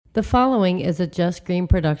The following is a Just Green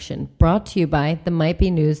production brought to you by the Might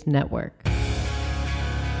Be News Network.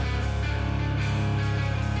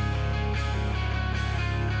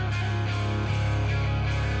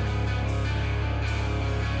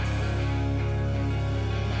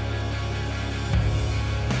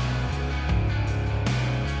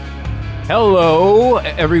 Hello,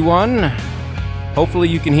 everyone. Hopefully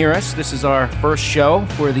you can hear us. This is our first show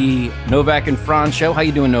for the Novak and Franz show. How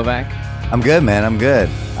you doing, Novak? I'm good, man. I'm good.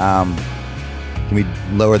 Can we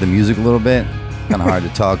lower the music a little bit? Kind of hard to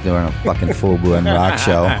talk during a fucking full-blown rock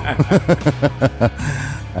show.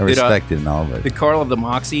 I respect it and all, but... Did Carl of the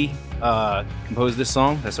Moxie compose this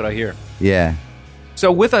song? That's what I hear. Yeah.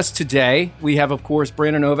 So with us today, we have, of course,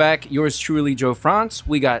 Brandon Novak, yours truly, Joe Franz.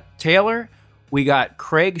 We got Taylor. We got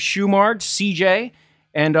Craig Schumard, CJ.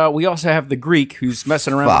 And we also have the Greek, who's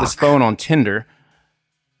messing around with his phone on Tinder.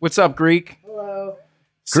 What's up, Greek? Hello.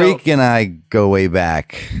 Greek and I go way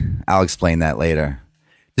back. I'll explain that later.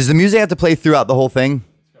 Does the music have to play throughout the whole thing?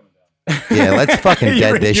 Yeah, let's fucking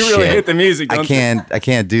dead this shit. You really hit the music, don't I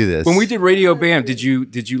can't do this. When we did Radio Bam, did you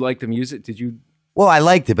like the music? Did you? Well, I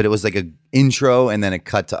liked it, but it was like an intro and then it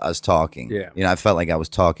cut to us talking. Yeah. You know, I felt like I was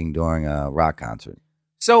talking during a rock concert.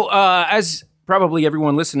 So, as probably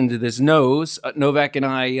everyone listening to this knows, Novak and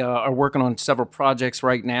I are working on several projects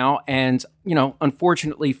right now. And, you know,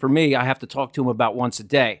 unfortunately for me, I have to talk to him about once a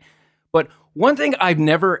day. But one thing I've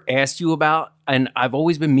never asked you about, and I've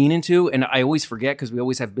always been meaning to, and I always forget because we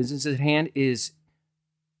always have business at hand, is,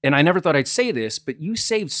 and I never thought I'd say this, but you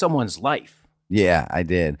saved someone's life. Yeah, I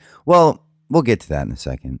did. Well, we'll get to that in a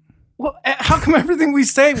second. Well, how come everything we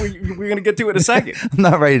say, we're going to get to in a second? I'm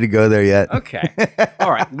not ready to go there yet. Okay. All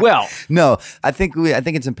right. Well. No, I think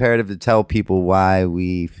it's imperative to tell people why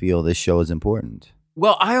we feel this show is important.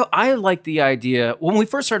 Well, I like the idea. When we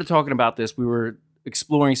first started talking about this, we were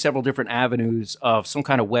exploring several different avenues of some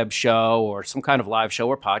kind of web show or some kind of live show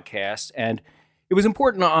or podcast. And it was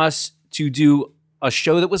important to us to do a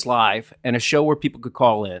show that was live and a show where people could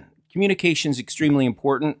call in. Communication is extremely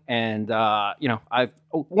important, and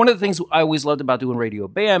one of the things I always loved about doing Radio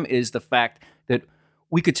Bam is the fact that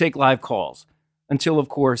we could take live calls until, of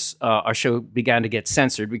course, our show began to get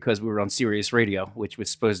censored because we were on Sirius Radio, which was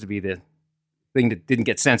supposed to be the thing that didn't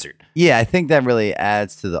get censored. Yeah, I think that really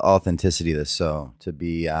adds to the authenticity of the show to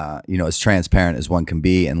be, as transparent as one can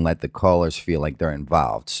be and let the callers feel like they're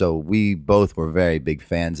involved. So we both were very big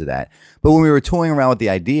fans of that. But when we were toying around with the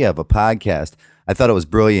idea of a podcast, I thought it was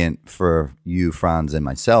brilliant for you, Franz, and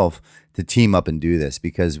myself to team up and do this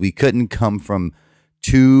because we couldn't come from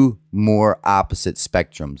two more opposite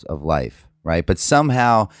spectrums of life, right? But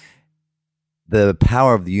somehow the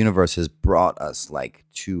power of the universe has brought us like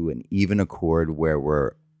to an even accord where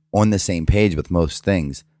we're on the same page with most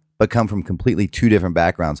things, but come from completely two different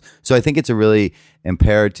backgrounds. So I think it's a really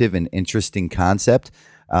imperative and interesting concept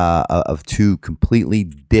of two completely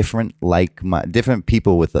different different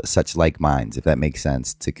people with such like minds, if that makes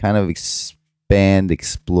sense, to kind of expand,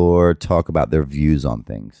 explore, talk about their views on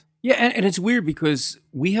things. Yeah, and it's weird because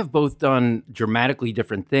we have both done dramatically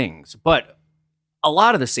different things, but a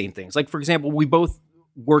lot of the same things. Like, for example, we both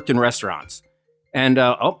worked in restaurants. And,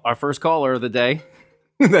 our first caller of the day.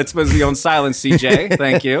 That's supposed to be on silence, CJ.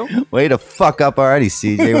 Thank you. Way to fuck up already,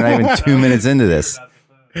 CJ. We're not even 2 minutes into this.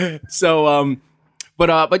 So,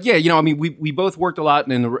 But yeah, we both worked a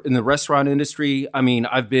lot in the restaurant industry. I mean,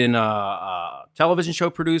 I've been a television show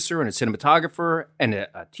producer and a cinematographer and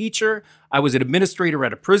a teacher. I was an administrator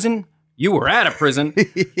at a prison. You were at a prison.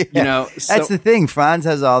 Yeah. That's the thing. Franz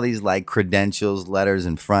has all these like credentials, letters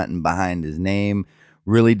in front and behind his name.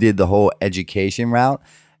 Really did the whole education route,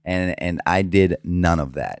 and I did none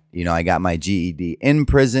of that. I got my GED in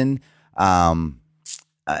prison, and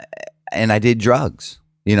I did drugs.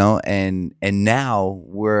 And now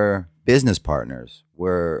we're business partners.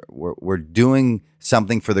 We're doing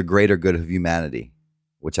something for the greater good of humanity,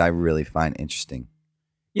 which I really find interesting.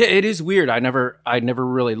 Yeah, it is weird. I never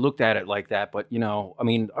really looked at it like that. But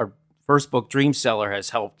our first book, Dream Seller, has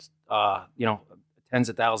helped tens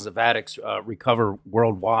of thousands of addicts recover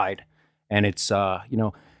worldwide, and it's I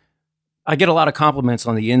get a lot of compliments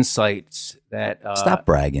on the insights that. Stop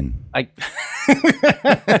bragging. All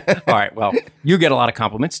right. Well, you get a lot of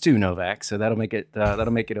compliments too, Novak. So that'll make it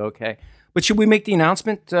okay. But should we make the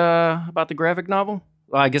announcement about the graphic novel?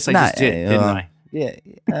 Well, I guess I just did, didn't I? Yeah.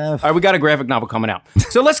 All right, we got a graphic novel coming out.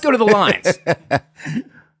 So let's go to the lines.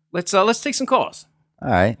 Let's take some calls. All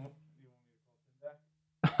right.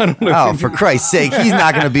 I don't know. Oh, for Christ's sake, he's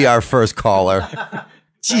not going to be our first caller.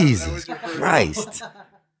 Jesus Christ.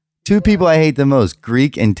 Two people I hate the most,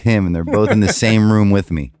 Greek and Tim, and they're both in the same room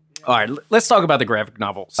with me. All right, let's talk about the graphic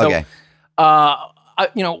novel. So, okay. I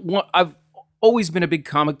I've always been a big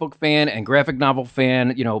comic book fan and graphic novel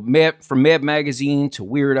fan. From Mad Magazine to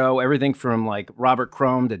Weirdo, everything from like Robert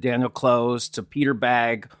Crumb to Daniel Close to Peter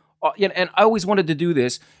Bagg. And I always wanted to do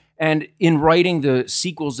this. And in writing the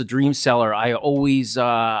sequels to Dream Seller, I always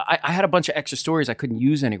I had a bunch of extra stories I couldn't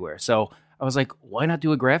use anywhere. So I was like, why not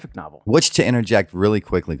do a graphic novel? Which, to interject really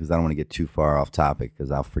quickly, because I don't want to get too far off topic,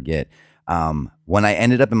 because I'll forget. When I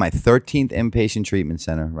ended up in my 13th inpatient treatment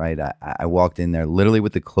center, right, I walked in there literally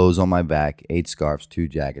with the clothes on my back, 8 scarves, 2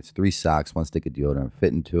 jackets, 3 socks, 1 stick of deodorant,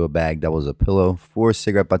 fit into a bag, doubles a pillow, 4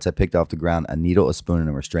 cigarette butts I picked off the ground, a needle, a spoon, and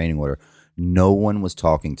a restraining order. No one was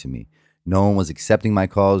talking to me. No one was accepting my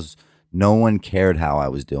calls. No one cared how I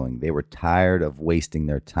was doing. They were tired of wasting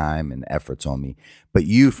their time and efforts on me. But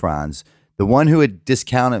you, Franz, the one who had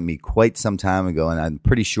discounted me quite some time ago, and I'm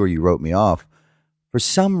pretty sure you wrote me off, for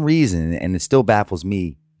some reason, and it still baffles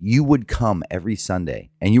me, you would come every Sunday.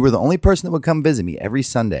 And you were the only person that would come visit me every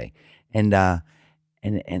Sunday. And I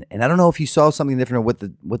don't know if you saw something different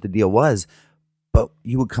or what the deal was, but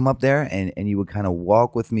you would come up there and you would kind of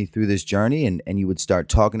walk with me through this journey, and you would start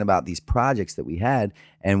talking about these projects that we had.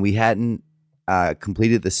 And we hadn't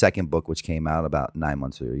completed the second book, which came out about 9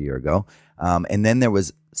 months or a year ago. And then there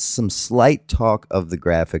was some slight talk of the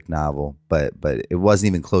graphic novel, but it wasn't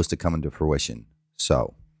even close to coming to fruition.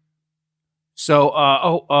 Real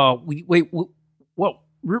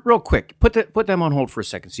quick, put them on hold for a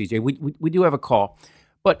second, CJ. We do have a call,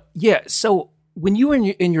 but yeah. So when you were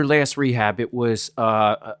in your last rehab, it was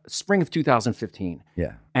spring of 2015.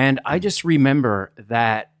 Yeah, and I just remember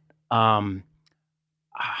that. I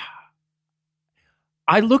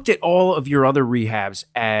looked at all of your other rehabs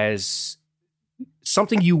as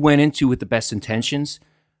something you went into with the best intentions,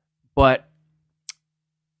 but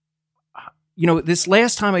this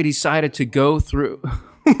last time I decided to go through.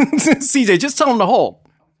 CJ, just tell him to hold.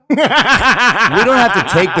 We don't have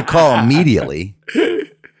to take the call immediately.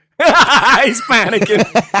 He's panicking.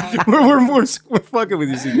 we're fucking with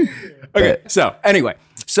you, CJ. Okay, so anyway,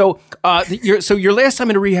 your last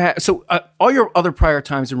time in a rehab. So all your other prior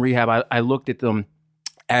times in rehab, I looked at them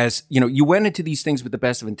as you went into these things with the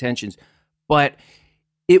best of intentions, but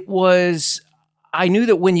it was. I knew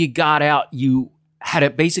that when you got out, you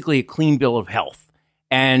had basically a clean bill of health,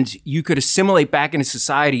 and you could assimilate back into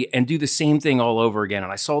society and do the same thing all over again.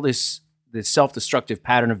 And I saw this self-destructive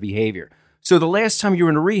pattern of behavior. So the last time you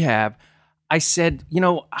were in a rehab, I said,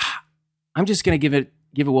 I'm just going to give it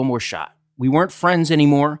one more shot. We weren't friends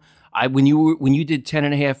anymore. When you did 10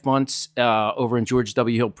 and a half months over in George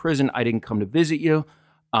W. Hill Prison, I didn't come to visit you.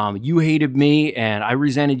 You hated me, and I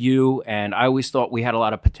resented you, and I always thought we had a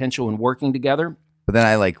lot of potential in working together. But then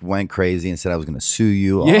I went crazy and said I was going to sue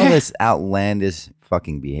you. Yeah. All this outlandish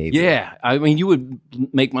fucking behavior. Yeah. I mean, you would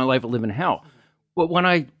make my life a living hell. But when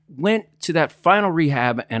I went to that final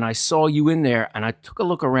rehab and I saw you in there and I took a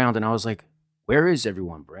look around and I was like, where is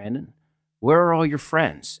everyone, Brandon? Where are all your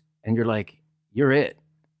friends? And you're like, you're it.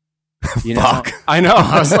 Fuck. I know.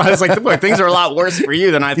 I was like, boy, things are a lot worse for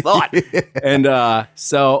you than I thought. And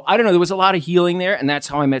so I don't know. There was a lot of healing there, and that's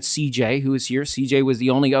how I met CJ, who is here. CJ was the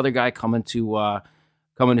only other guy coming to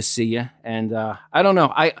see you. And I don't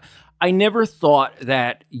know. I never thought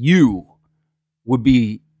that you would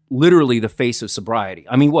be literally the face of sobriety.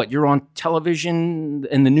 I mean, what? You're on television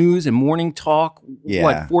and the news and morning talk. Yeah.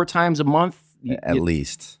 What? 4 times a month at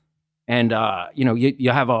least. And,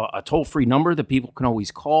 you have a toll-free number that people can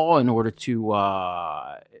always call in order to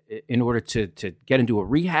get into a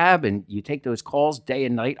rehab, and you take those calls day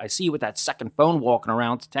and night. I see you with that second phone walking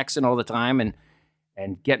around, texting all the time and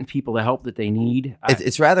getting people the help that they need.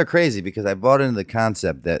 It's rather crazy because I bought into the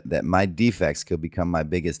concept that my defects could become my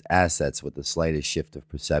biggest assets with the slightest shift of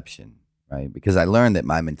perception, right? Because I learned that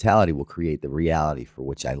my mentality will create the reality for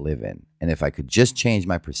which I live in. And if I could just change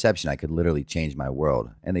my perception, I could literally change my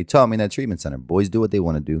world. And they taught me in that treatment center, boys do what they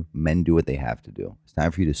want to do, men do what they have to do. It's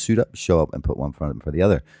time for you to suit up, show up, and put one front for the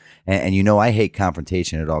other. And I hate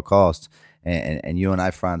confrontation at all costs. And you and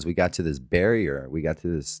I, Franz, we got to this barrier. We got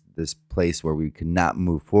to this place where we could not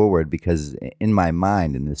move forward because in my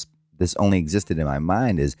mind, and this only existed in my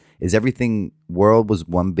mind, is everything world was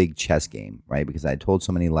one big chess game, right? Because I told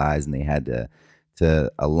so many lies and they had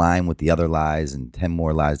to align with the other lies and 10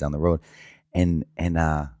 more lies down the road. And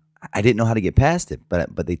I didn't know how to get past it,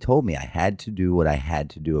 but they told me I had to do what I had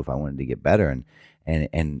to do if I wanted to get better.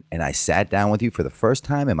 And I sat down with you for the first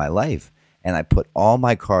time in my life. And I put all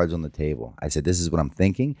my cards on the table. I said, this is what I'm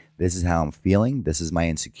thinking. This is how I'm feeling. This is my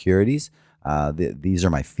insecurities. These are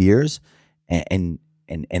my fears. And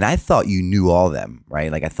I thought you knew all of them,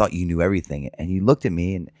 right? Like I thought you knew everything. And you looked at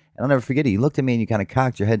me, and I'll never forget it. You looked at me and you kind of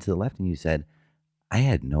cocked your head to the left and you said, I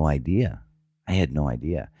had no idea. I had no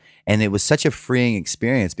idea. And it was such a freeing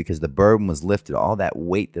experience because the burden was lifted. All that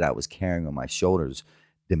weight that I was carrying on my shoulders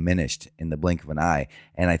diminished in the blink of an eye.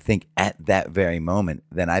 And I think at that very moment,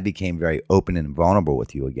 then I became very open and vulnerable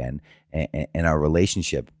with you again. And our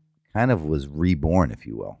relationship kind of was reborn, if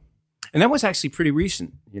you will. And that was actually pretty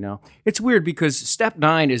recent, you know. It's weird because step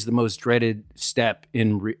 9 is the most dreaded step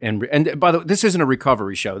and by the way, this isn't a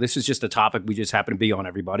recovery show. This is just a topic we just happen to be on,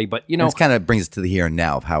 everybody. But, you know. This kind of brings us to the here and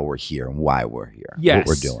now of how we're here and why we're here, yes, what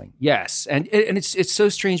we're doing. Yes. And it's so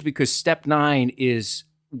strange because step 9 is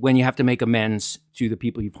when you have to make amends to the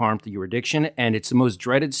people you've harmed through your addiction. And it's the most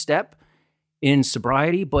dreaded step in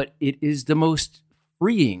sobriety, but it is the most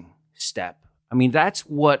freeing step. I mean, that's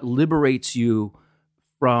what liberates you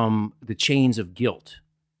from the chains of guilt.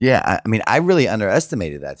 Yeah, I mean, I really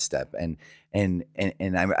underestimated that step, and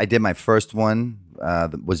I did my first one,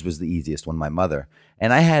 was the easiest one, my mother,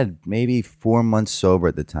 and I had maybe 4 months sober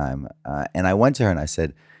at the time, and I went to her and I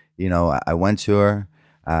said, you know, I went to her,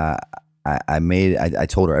 I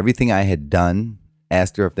told her everything I had done,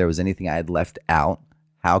 asked her if there was anything I had left out,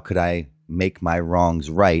 how could I make my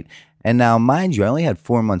wrongs right. And now, mind you, I only had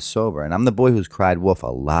 4 months sober, and I'm the boy who's cried wolf a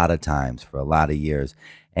lot of times for a lot of years.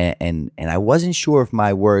 And I wasn't sure if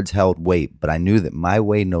my words held weight, but I knew that my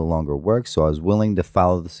way no longer worked, so I was willing to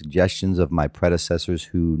follow the suggestions of my predecessors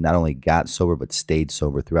who not only got sober, but stayed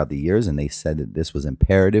sober throughout the years, and they said that this was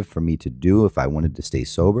imperative for me to do if I wanted to stay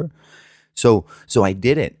sober. So I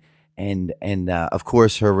did it. And of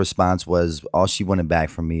course, her response was all she wanted back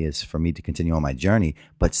from me is for me to continue on my journey.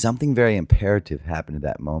 But something very imperative happened at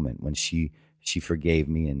that moment when she forgave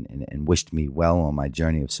me and wished me well on my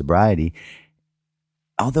journey of sobriety.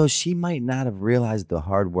 Although she might not have realized the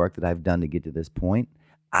hard work that I've done to get to this point,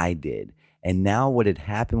 I did. And now what had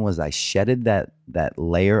happened was I shedded that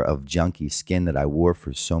layer of junkie skin that I wore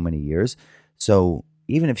for so many years. So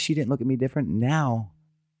even if she didn't look at me different, now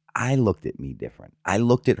I looked at me different. I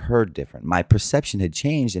looked at her different. My perception had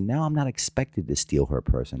changed, and now I'm not expected to steal her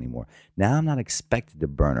purse anymore. Now I'm not expected to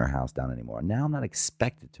burn her house down anymore. Now I'm not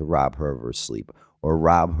expected to rob her of her sleep or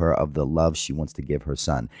rob her of the love she wants to give her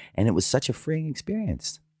son. And it was such a freeing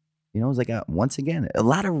experience. You know, it was like, once again, a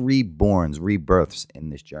lot of reborns, rebirths in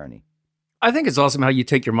this journey. I think it's awesome how you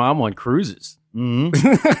take your mom on cruises.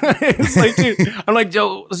 Mm-hmm. It's like, dude, I'm like,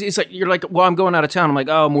 Joe, it's like, you're like, well, I'm going out of town. I'm like,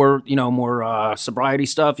 oh, more sobriety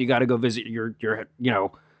stuff. You got to go visit your,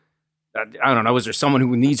 I don't know. Is there someone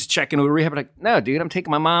who needs to check into a rehab? I'm like, no, dude, I'm taking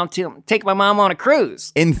my mom on a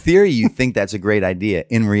cruise. In theory, you think that's a great idea.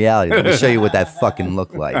 In reality, let me show you what that fucking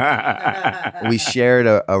looked like. We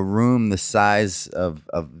shared a room the size of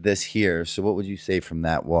this here. So what would you say from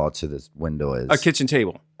that wall to this window is? A kitchen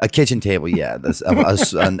table. A kitchen table, yeah.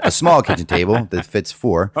 A small kitchen table that fits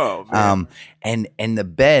 4. Oh, man. And the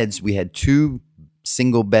beds, we had 2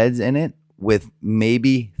 single beds in it with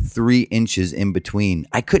maybe 3 inches in between.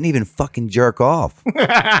 I couldn't even fucking jerk off.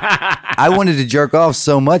 I wanted to jerk off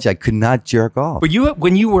so much, I could not jerk off. But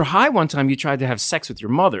when you were high one time, you tried to have sex with your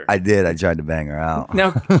mother. I did. I tried to bang her out.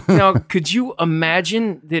 Now, could you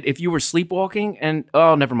imagine that if you were sleepwalking and,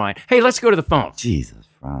 oh, never mind. Hey, let's go to the phone. Jesus,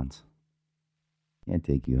 Franz. Can't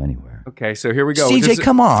take you anywhere. Okay, so here we go. CJ,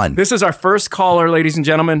 come on. This is our first caller, ladies and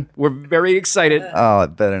gentlemen. We're very excited. Oh,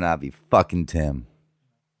 it better not be fucking Tim.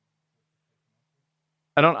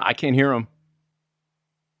 I can't hear him.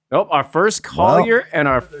 Nope, our first caller and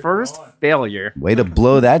our first failure. Way to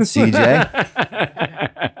blow that,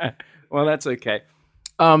 CJ. Well, that's okay.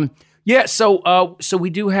 Yeah, so we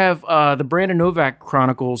do have the Brandon Novak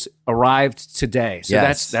Chronicles arrived today. So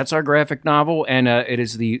yes. that's our graphic novel, and it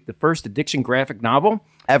is the first addiction graphic novel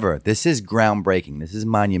ever. This is groundbreaking. This is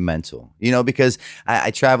monumental. You know, because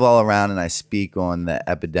I travel all around and I speak on the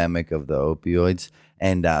epidemic of the opioids,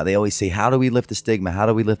 and they always say, how do we lift the stigma? How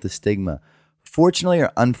do we lift the stigma? Fortunately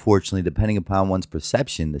or unfortunately, depending upon one's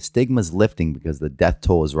perception, the stigma is lifting because the death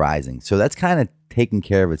toll is rising. So that's kind of taking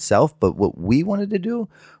care of itself. But what we wanted to do,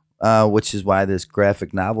 which is why this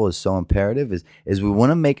graphic novel is so imperative, is we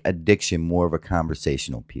want to make addiction more of a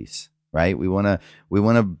conversational piece, right? We want to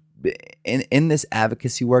in this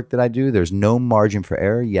advocacy work that I do, there's no margin for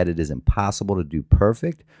error, yet it is impossible to do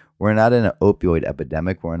perfect. We're not in an opioid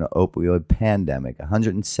epidemic. We're in an opioid pandemic.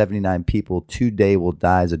 179 people today will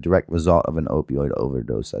die as a direct result of an opioid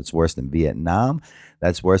overdose. That's worse than Vietnam.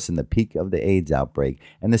 That's worse than the peak of the AIDS outbreak.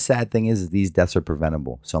 And the sad thing is these deaths are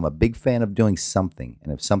preventable. So I'm a big fan of doing something.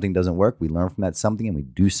 And if something doesn't work, we learn from that something and we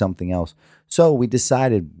do something else. So we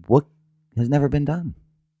decided what has never been done.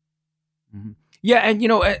 Mm-hmm. Yeah, and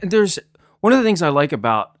there's one of the things I like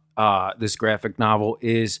about this graphic novel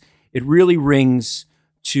is it really rings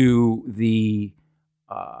to the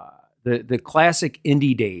the classic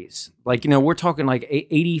indie days. Like, we're talking like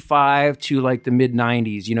 85 to like the mid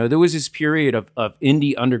 90s. There was this period of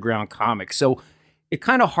indie underground comics. So it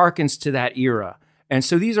kind of harkens to that era. And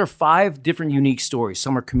so these are 5 different unique stories.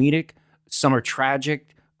 Some are comedic, some are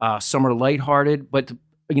tragic, some are lighthearted. But,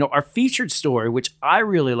 our featured story, which I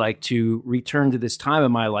really like to return to this time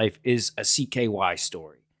in my life, is a CKY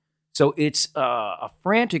story. So it's a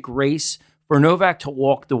frantic race for Novak to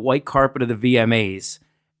walk the white carpet of the VMAs.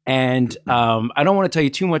 And I don't want to tell you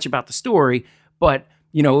too much about the story, but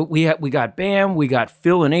we got Bam, we got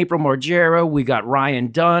Phil and April Margera, we got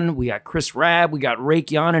Ryan Dunn, we got Chris Rabb, we got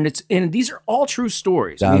Raekwon, and these are all true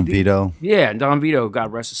stories. Don Vito. Yeah, and Don Vito,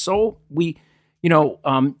 God rest his soul.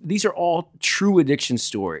 These are all true addiction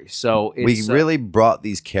stories. So we really brought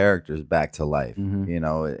these characters back to life.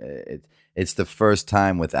 It's the first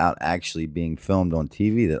time without actually being filmed on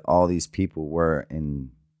TV that all these people were in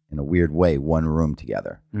a weird way, one room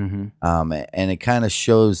together. And it kind of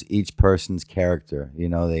shows each person's character.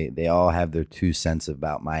 They all have their 2 cents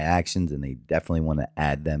about my actions, and they definitely want to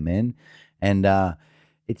add them in. And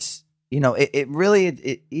it's, it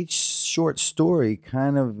really, each short story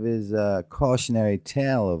kind of is a cautionary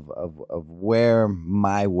tale of where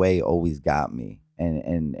my way always got me.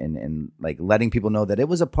 And like letting people know that it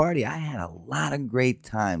was a party. I had a lot of great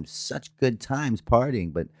times, such good times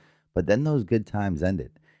partying, but then those good times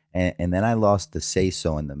ended. And then I lost the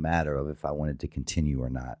say-so in the matter of if I wanted to continue or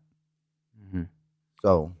not.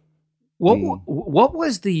 So, what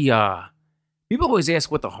was the? People always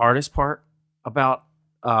ask what the hardest part about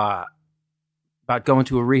going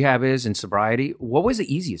to a rehab is in sobriety. What was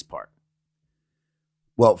the easiest part?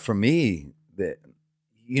 Well, for me,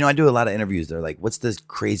 I do a lot of interviews. They're like, "What's the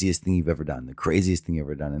craziest thing you've ever done? The craziest thing you've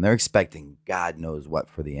ever done?" And they're expecting God knows what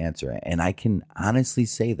for the answer. And I can honestly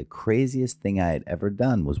say the craziest thing I had ever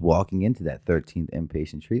done was walking into that 13th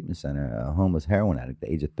inpatient treatment center, a homeless heroin addict at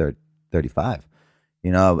the age of 35.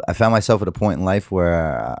 I found myself at a point in life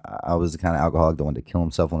where I was the kind of alcoholic that wanted to kill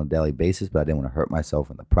himself on a daily basis, but I didn't want to hurt myself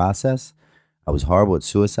in the process. I was horrible at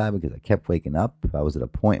suicide because I kept waking up. I was at a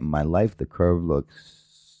point in my life,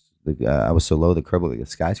 I was so low, the curb looked like a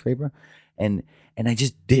skyscraper. And I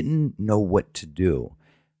just didn't know what to do.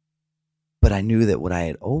 But I knew that what I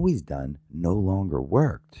had always done no longer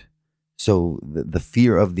worked. So the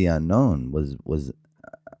fear of the unknown was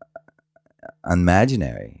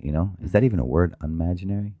unimaginary, Is that even a word,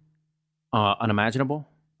 unimaginary? Unimaginable?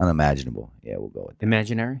 Unimaginable. Yeah, we'll go with that.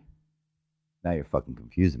 Imaginary? Now you're fucking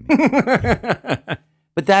confusing me.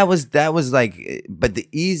 But that was like, but the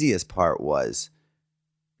easiest part was,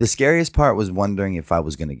 the scariest part was wondering if I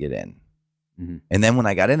was going to get in. And then when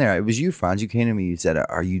I got in there, it was you, Franz. You came to me, you said,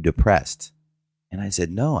 "Are you depressed?" And I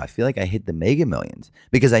said, "No, I feel like I hit the Mega Millions,"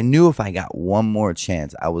 because I knew if I got one more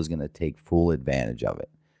chance, I was going to take full advantage of it.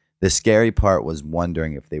 The scary part was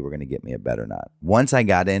wondering if they were going to get me a bed or not. Once I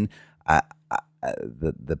got in,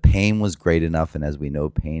 the pain was great enough. And as we know,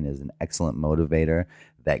 pain is an excellent motivator.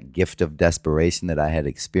 That gift of desperation that I had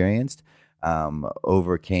experienced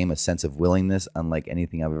overcame a sense of willingness unlike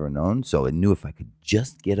anything I've ever known. So I knew if I could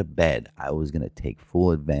just get a bed, I was going to take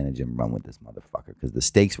full advantage and run with this motherfucker because the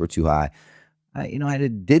stakes were too high. I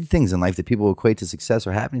did things in life that people equate to success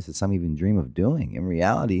or happiness that some even dream of doing. In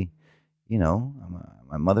reality,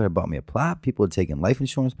 my mother had bought me a plot. People had taken life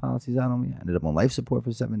insurance policies out on me. I ended up on life support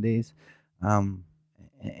for 7 days.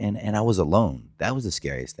 And I was alone. That was the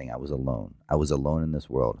scariest thing. I was alone. I was alone in this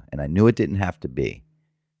world. And I knew it didn't have to be.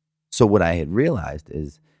 So what I had realized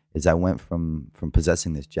is I went from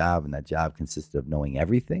possessing this job, and that job consisted of knowing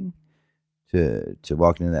everything, to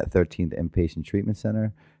walking into that 13th inpatient treatment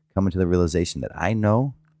center, coming to the realization that I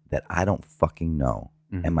know that I don't fucking know.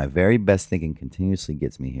 And my very best thinking continuously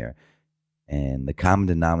gets me here. And the common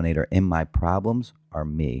denominator in my problems are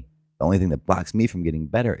me. The only thing that blocks me from getting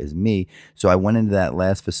better is me. So I went into that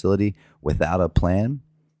last facility without a plan.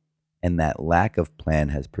 And that lack of plan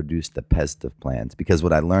has produced the pest of plans. Because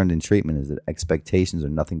what I learned in treatment is that expectations are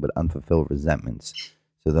nothing but unfulfilled resentments.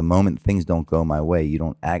 So the moment things don't go my way, you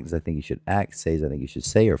don't act as I think you should act, say as I think you should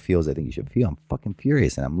say, or feel as I think you should feel. I'm fucking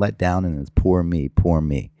furious and I'm let down and it's poor me, poor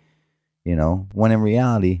me. When in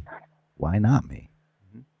reality, why not me?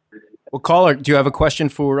 Well, caller, do you have a question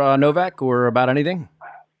for Novak or about anything?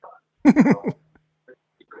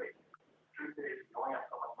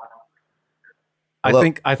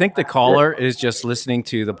 I think the caller is just listening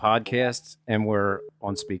to the podcast and we're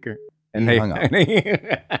on speaker. And I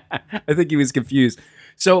think he was confused.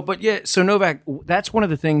 So Novak, that's one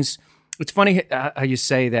of the things. It's funny how you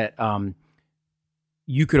say that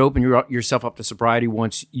you could open yourself up to sobriety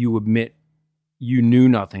once you admit you knew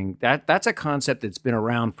nothing. That's a concept that's been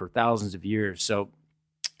around for thousands of years. So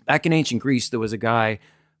back in ancient Greece, there was a guy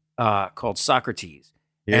called Socrates.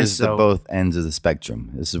 Here's the both ends of the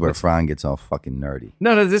spectrum. This is where Fran gets all fucking nerdy.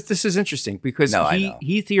 No, this is interesting because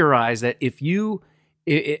he theorized that if you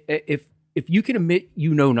can admit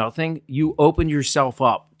you know nothing, you open yourself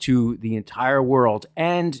up to the entire world,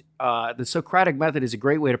 and the Socratic method is a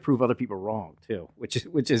great way to prove other people wrong too,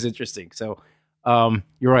 which is interesting. So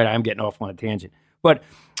you're right, I'm getting off on a tangent, but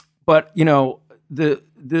you know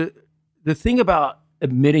the thing about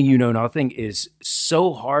admitting you know nothing is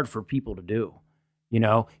so hard for people to do. You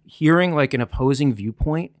know, hearing like an opposing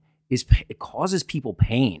viewpoint it causes people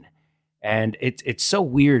pain, and it's so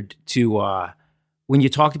weird to when you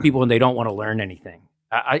talk to people and they don't want to learn anything.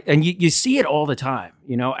 And you see it all the time.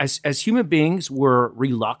 You know, as human beings, we're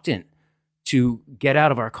reluctant to get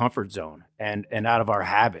out of our comfort zone and out of our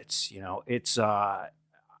habits. You know, it's I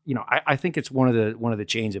think it's one of the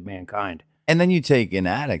chains of mankind. And then you take an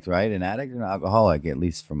addict, right? An addict and an alcoholic, at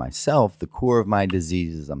least for myself, the core of my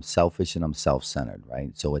disease is I'm selfish and I'm self-centered,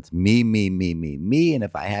 right? So it's me, me, me, me, me. And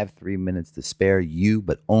if I have 3 minutes to spare, you,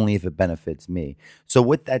 but only if it benefits me. So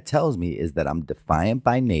what that tells me is that I'm defiant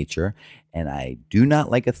by nature, and I do not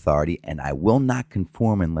like authority, and I will not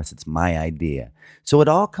conform unless it's my idea. So it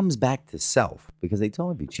all comes back to self, because they told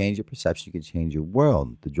me if you change your perception, you can change your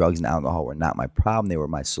world. The drugs and alcohol were not my problem. They were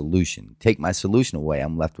my solution. Take my solution away,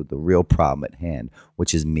 I'm left with the real problem at hand,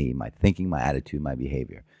 which is me, my thinking, my attitude, my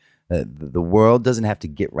behavior. The world doesn't have to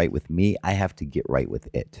get right with me. I have to get right with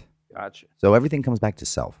it. Gotcha. So everything comes back to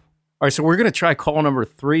self. All right, so we're going to try call number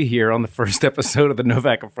 3 here on the first episode of the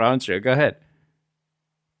Novak and Fran Show. Go ahead.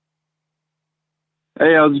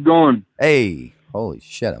 Hey, how's it going? Hey, holy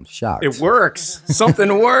shit, I'm shocked. It works.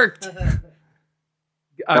 Something worked.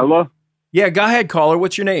 Hello? Yeah, go ahead, caller.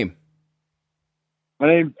 What's your name? My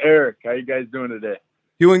name's Eric. How you guys doing today?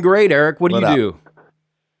 Doing great, Eric. What do you do?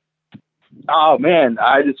 Oh, man,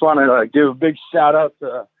 I just want to give a big shout out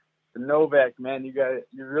to Novak, man. You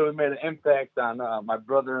really made an impact on my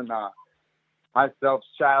brother and myself's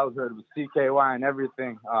childhood with CKY and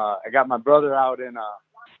everything. I got my brother out in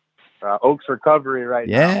Oaks Recovery right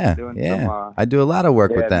now. Yeah. I do a lot of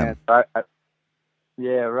work with them.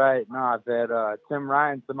 Yeah, right. No, I've had Tim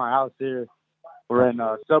Ryan to my house here. We're in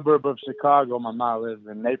a suburb of Chicago. My mom lives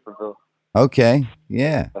in Naperville. Okay.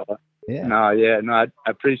 Yeah. I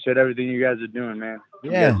appreciate everything you guys are doing, man.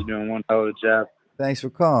 You guys are doing one hell of a job. Thanks for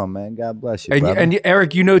calling, man. God bless you, and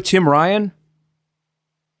Eric, you know Tim Ryan?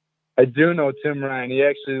 I do know Tim Ryan. He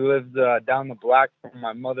actually lives down the block from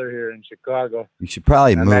my mother here in Chicago. You should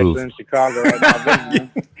probably move. I'm actually in Chicago right now.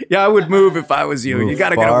 Yeah, I would move if I was you. Move you got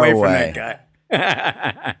to get away from that guy.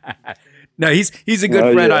 No, he's a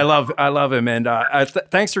good friend. Yeah. I love him, and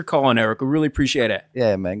thanks for calling, Eric. We really appreciate it.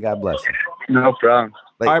 Yeah, man. God bless you. No problem.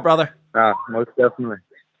 All right, brother. Most definitely.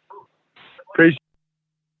 Appreciate.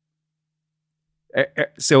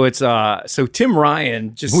 So it's so Tim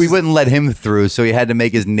Ryan just we wouldn't let him through, so he had to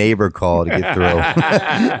make his neighbor call to get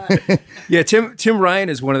through. Yeah, Tim Ryan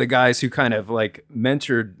is one of the guys who kind of like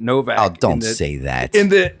mentored Novak. Oh, don't say that. In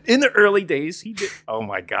the early days, he did. Oh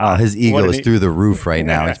my God, his ego is through the roof right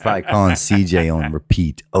now. He's probably calling CJ on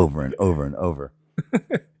repeat over and over and over.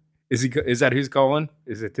 Is that who's calling?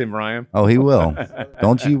 Is it Tim Ryan? Oh, he will.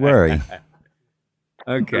 Don't you worry.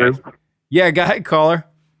 Okay. Yeah, go ahead, caller.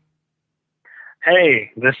 Hey,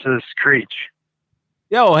 this is Creech.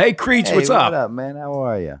 Yo, hey Creech, what's up? What up, man? How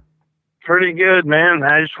are you? Pretty good, man.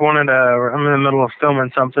 I just wanted to, I'm in the middle of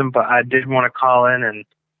filming something, but I did want to call in and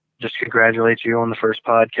just congratulate you on the first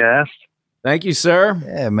podcast. Thank you, sir.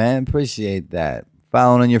 Yeah, man. Appreciate that.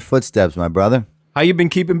 Following in your footsteps, my brother. How you been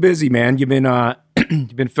keeping busy, man? You've been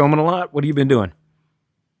you've been filming a lot? What have you been doing?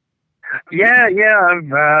 Yeah.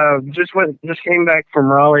 I've just came back from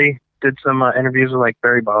Raleigh. Did some interviews with like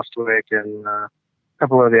Barry Bostwick and a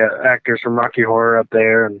couple of the actors from Rocky Horror up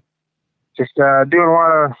there, and just doing a lot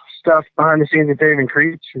of stuff behind the scenes with Dave and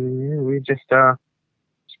Creech, and we just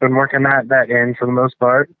been working that end for the most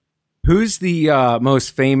part. Who's the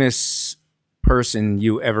most famous person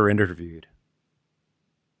you ever interviewed?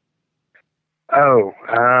 Oh,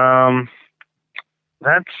 I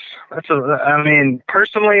mean,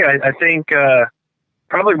 personally, I think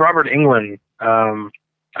probably Robert Englund.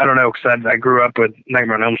 I don't know, because I grew up with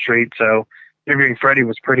Nightmare on Elm Street, so interviewing Freddy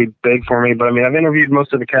was pretty big for me. But I mean, I've interviewed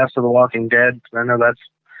most of the cast of The Walking Dead. I know that's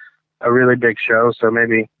a really big show, so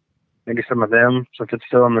maybe some of them, since it's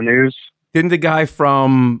still in the news. Didn't the guy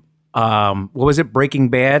from what was it, Breaking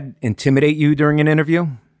Bad, intimidate you during an interview?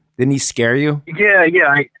 Didn't he scare you? Yeah.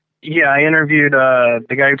 I interviewed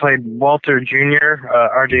the guy who played Walter Jr.,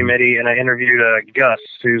 R.J. Mitty, and I interviewed Gus,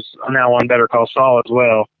 who's now on Better Call Saul as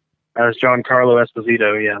well. That was Giancarlo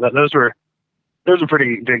Esposito. Yeah, those were those are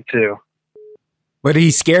pretty big too. But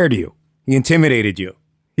he scared you. He intimidated you.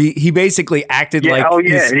 He basically acted like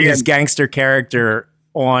his gangster character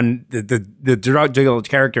on the drug dealer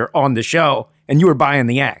character on the show, and you were buying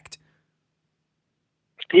the act.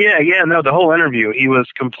 Yeah, no, the whole interview, he was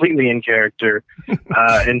completely in character,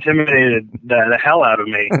 intimidated the hell out of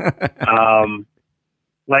me.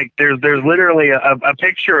 Like there's literally a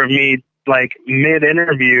picture of me like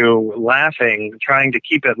mid-interview laughing, trying to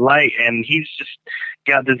keep it light, and he's just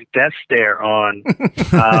got this death stare on.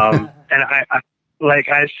 And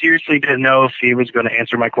I seriously didn't know if he was going to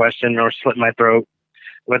answer my question or slit my throat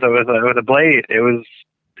with a blade. It was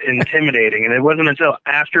intimidating, and it wasn't until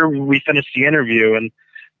after we finished the interview and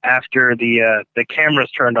after the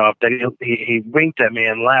cameras turned off that he winked at me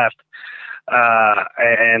and laughed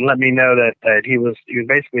and let me know that he was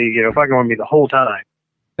basically fucking with me the whole time.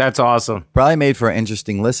 That's awesome. Probably made for an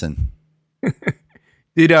interesting listen.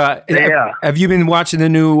 Have you been watching the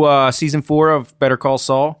new season 4 of Better Call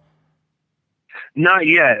Saul? Not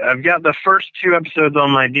yet. I've got the first 2 episodes on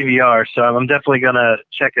my DVR, so I'm definitely gonna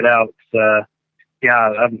check it out.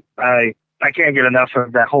 I can't get enough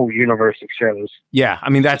of that whole universe of shows. Yeah, I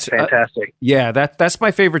mean that's fantastic. That's my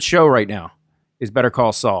favorite show right now. Is Better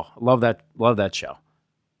Call Saul. Love that show.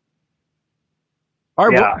 All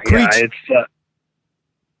right, it's.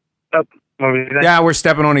 We're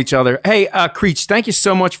stepping on each other. Hey, Creech, thank you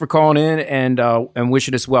so much for calling in and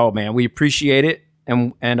wishing us well, man. We appreciate it,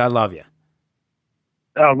 and I love you.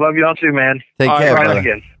 Oh, love y'all too, man. Take care, right brother.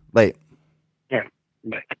 Again. Bye. Yeah.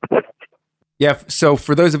 Bye. Yeah. So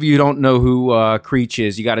for those of you who don't know who Creech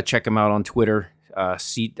is, you got to check him out on Twitter. I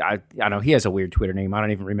know he has a weird Twitter name. I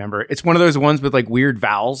don't even remember. It's one of those ones with like weird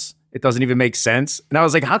vowels. It doesn't even make sense. And I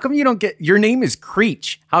was like, how come you don't get your name is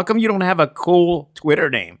Creech? How come you don't have a cool Twitter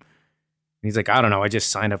name? And he's like, I don't know. I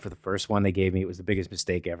just signed up for the first one they gave me. It was the biggest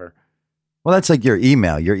mistake ever. Well, that's like your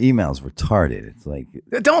email. Your email's retarded. It's like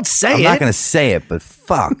don't say I'm not going to say it, but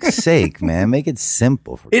fuck's sake, man, make it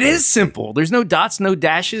simple. It is simple. There's no dots, no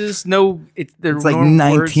dashes, no. It's like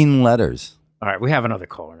 19 words. Letters. All right, we have another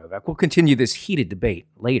caller, Novak. We'll continue this heated debate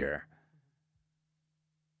later.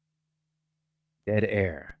 Dead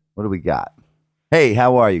air. What do we got? Hey,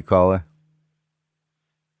 how are you, caller?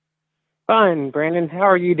 Fine, Brandon. How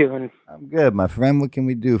are you doing? I'm good, my friend. What can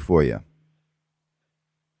we do for you?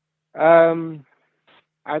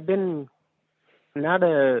 I've been not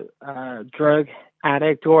a drug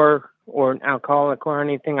addict or an alcoholic or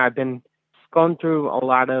anything. I've been going through a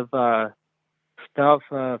lot of stuff.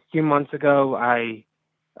 A few months ago, I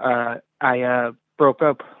broke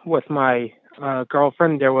up with my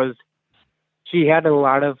girlfriend. She had a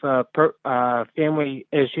lot of family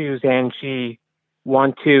issues, and she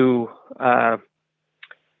wanted to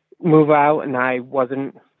move out, and I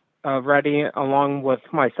wasn't ready. Along with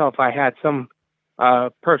myself, I had some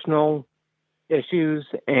personal issues,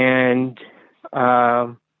 and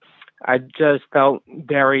I just felt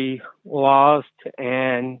very lost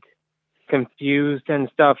and confused and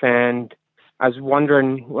stuff. And I was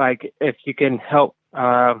wondering, like, if you can help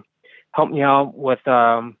me out with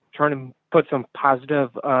trying to put some positive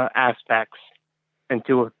aspects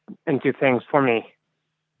into things for me.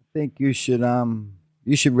 I think you should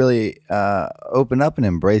really open up and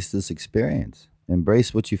embrace this experience.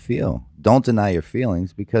 Embrace what you feel. Don't deny your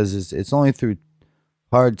feelings, because it's only through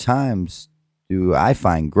hard times do I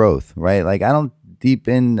find growth, right? Like I don't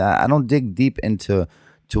dig deep into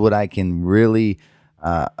what I can really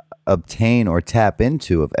obtain or tap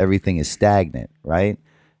into if everything is stagnant, right?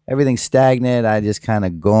 Everything's stagnant. I just kind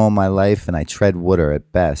of go on my life and I tread water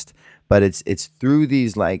at best. But it's through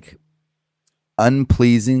these like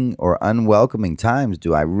unpleasing or unwelcoming times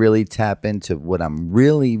do I really tap into what I'm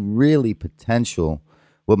really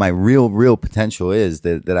what my real potential is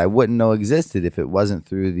that I wouldn't know existed if it wasn't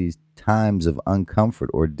through these times of uncomfort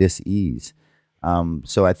or dis-ease.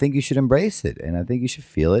 So I think you should embrace it, and I think you should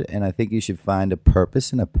feel it, and I think you should find a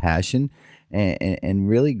purpose and a passion and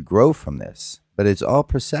really grow from this. But it's all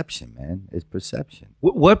perception, man. It's perception.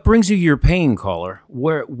 What brings you your pain, caller?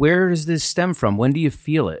 Where does this stem from? When do you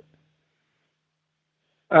feel it?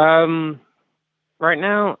 Right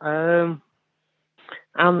now, I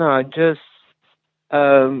don't know. Just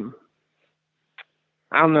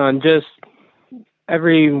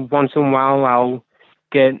every once in a while, I'll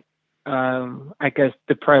get, I guess,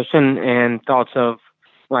 depression and thoughts of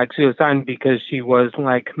like suicide, because she was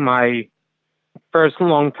like my first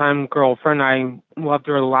long-time girlfriend. I loved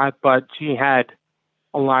her a lot, but she had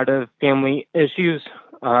a lot of family issues,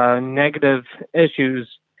 negative issues,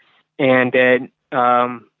 and it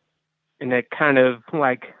kind of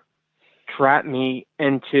like trapped me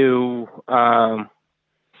into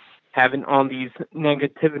having all these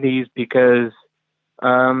negativities because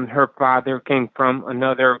her father came from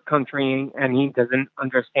another country and he doesn't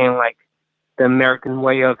understand like the American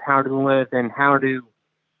way of how to live and how to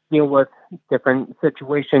deal with different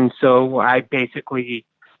situations. So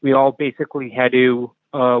we all basically had to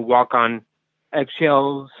walk on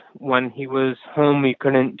eggshells. When he was home, we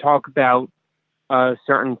couldn't talk about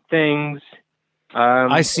certain things.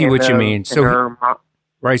 I see what you mean. So,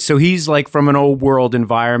 right. So he's like from an old world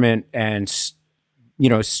environment and,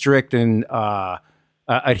 strict and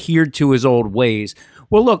adhered to his old ways.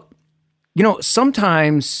 Well, look,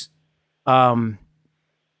 sometimes, throughout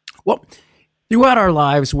our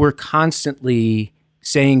lives, we're constantly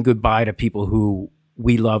saying goodbye to people who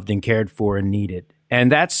we loved and cared for and needed.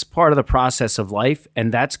 And that's part of the process of life,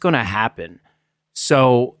 and that's going to happen.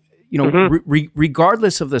 So,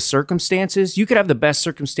 regardless of the circumstances, you could have the best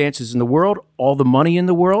circumstances in the world, all the money in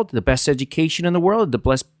the world, the best education in the world,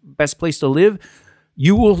 the best place to live.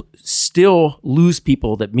 You will still lose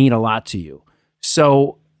people that mean a lot to you.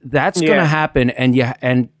 So that's going to happen.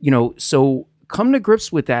 So come to grips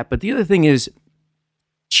with that. But the other thing is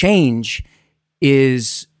change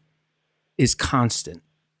is constant.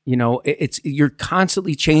 You're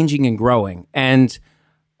constantly changing and growing. And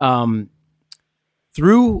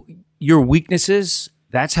through your weaknesses,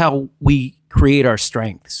 that's how we create our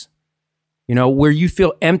strengths. Where you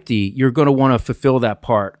feel empty, you're going to want to fulfill that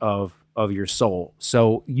part of your soul.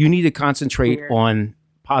 So you need to concentrate on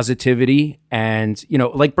positivity and,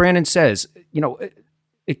 like Brandon says,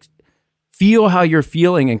 feel how you're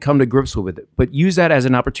feeling and come to grips with it, but use that as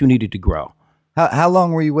an opportunity to grow. How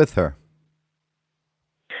long were you with her?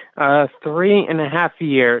 3.5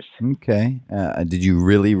 years. Okay. Did you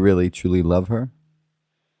really, really, truly love her?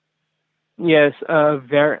 Yes,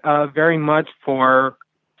 very much. For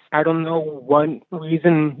I don't know what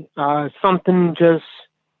reason, something just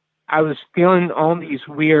I was feeling all these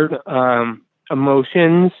weird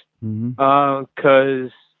emotions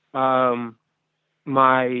because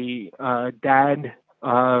my dad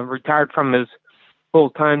retired from his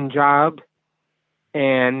full-time job,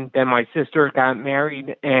 and then my sister got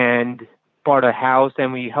married and bought a house,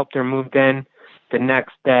 and we helped her move in the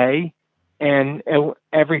next day. And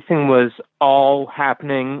everything was all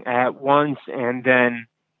happening at once, and then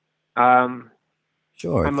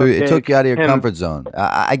sure, it took you out of your comfort zone.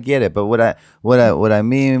 I get it, but what I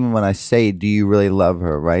mean when I say, do you really love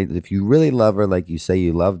her? Right? If you really love her, like you say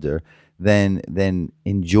you loved her, then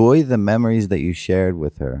enjoy the memories that you shared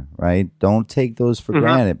with her. Right? Don't take those for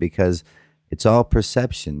granted, because it's all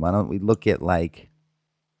perception. Why don't we look at like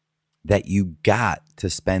that you got to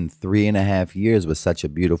spend 3.5 years with such a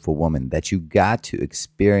beautiful woman, that you got to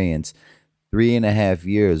experience 3.5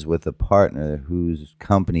 years with a partner whose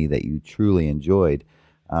company that you truly enjoyed,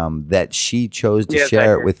 that she chose to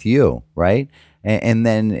share it with you, right? And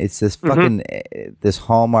then it's this fucking, this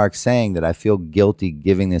hallmark saying that I feel guilty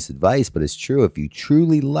giving this advice, but it's true. If you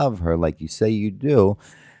truly love her, like you say you do,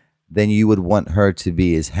 then you would want her to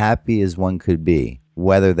be as happy as one could be,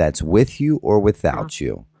 whether that's with you or without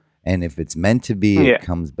you. And if it's meant to be, it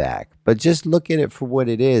comes back. But just look at it for what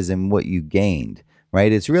it is and what you gained,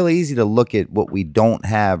 right? It's really easy to look at what we don't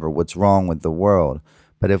have or what's wrong with the world.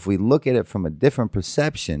 But if we look at it from a different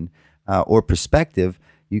perception or perspective,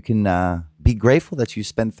 you can be grateful that you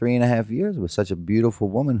spent 3.5 years with such a beautiful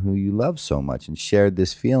woman who you love so much and shared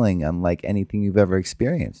this feeling unlike anything you've ever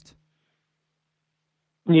experienced.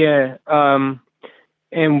 Yeah.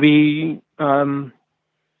 And we,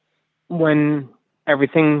 when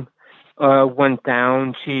everything went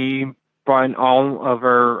down, she brought all of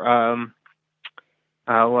her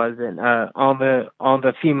all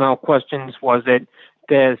the female questions. Was it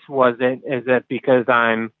this? Was it? Is it because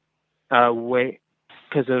I'm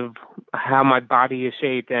because of how my body is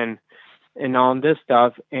shaped and all this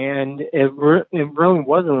stuff? And it really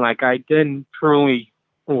wasn't like I didn't truly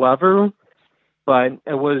love her, but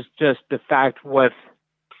it was just the fact with,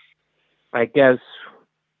 I guess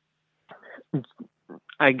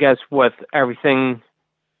with everything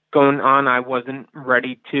going on, I wasn't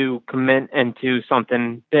ready to commit into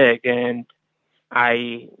something big, and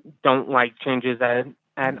I don't like changes at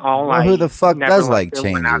all. Well, who the fuck does like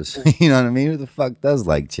changes? You know what I mean? Who the fuck does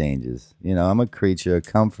like changes? I'm a creature of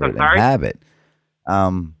comfort and habit.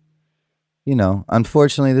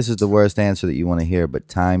 Unfortunately, this is the worst answer that you want to hear, but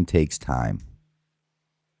time takes time.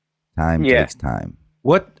 Time takes time.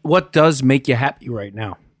 What does make you happy right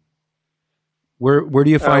now? Where do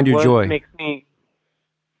you find your joy? Makes me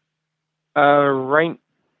right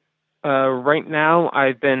now.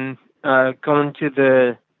 I've been going to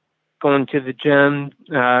the gym,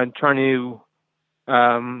 trying to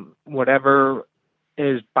whatever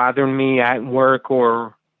is bothering me at work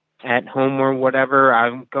or at home or whatever,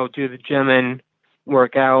 I go to the gym and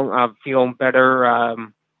work out. I feel better.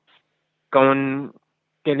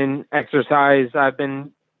 Getting exercise. I've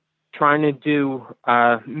been trying to do.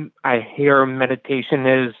 I hear meditation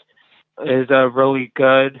is really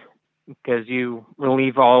good because you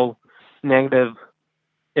relieve all negative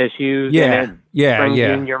issues. And it brings you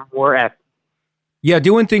in your more Yeah,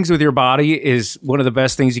 doing things with your body is one of the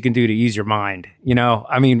best things you can do to ease your mind. You know,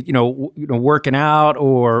 I mean, working out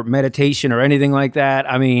or meditation or anything like that.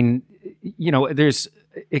 I mean,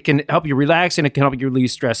 it can help you relax and it can help you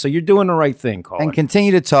relieve stress. So you're doing the right thing, Colin. And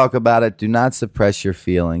continue to talk about it. Do not suppress your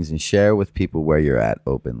feelings and share with people where you're at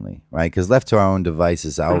openly, right? Because left to our own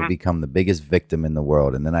devices, I will become the biggest victim in the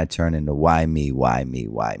world. And then I turn into why me, why me,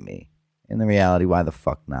 why me? In the reality, why the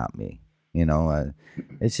fuck not me?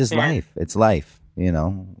 It's just life. It's life.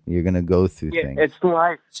 You're going to go through things. It's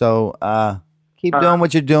life. So keep doing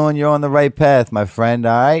what you're doing. You're on the right path, my friend.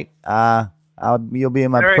 All right? You'll be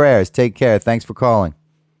in my prayers. Take care. Thanks for calling.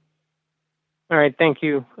 All right. Thank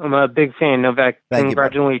you. I'm a big fan of that.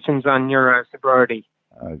 Congratulations on your sobriety.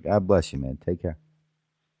 God bless you, man. Take care.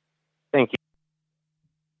 Thank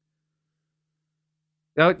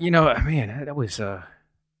you. Man, that was, I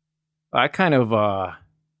kind of, I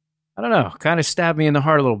don't know, kind of stabbed me in the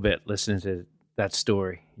heart a little bit listening to that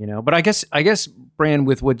story, But I guess, Brand,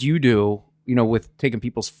 with what you do, with taking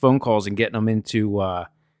people's phone calls and getting them into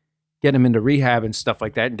rehab and stuff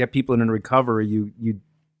like that, and get people into recovery,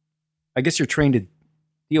 I guess you're trained to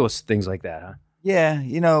deal with things like that, huh? Yeah,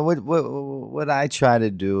 what I try to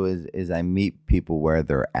do is I meet people where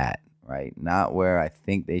they're at, right? Not where I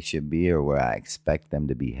think they should be or where I expect them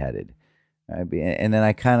to be headed, right? And then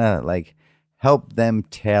I kind of like help them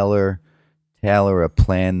tailor a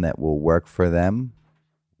plan that will work for them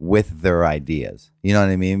with their ideas. You know what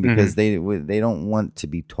I mean? Because they don't want to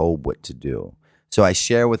be told what to do. So I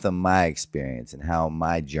share with them my experience and how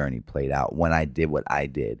my journey played out when I did what I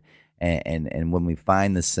did. And when we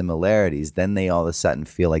find the similarities, then they all of a sudden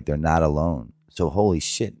feel like they're not alone. So holy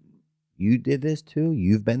shit, you did this too?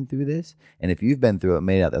 You've been through this? And if you've been through it,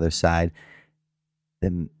 made it out the other side,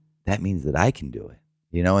 then that means that I can do it.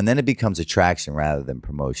 And then it becomes attraction rather than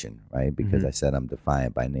promotion, right? Because I said I'm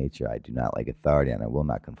defiant by nature. I do not like authority and I will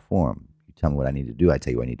not conform. You tell me what I need to do, I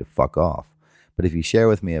tell you I need to fuck off. But if you share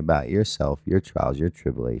with me about yourself, your trials, your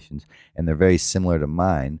tribulations, and they're very similar to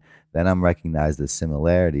mine, then I'm recognizing the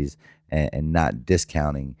similarities and not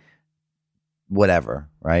discounting whatever,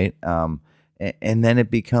 right? And then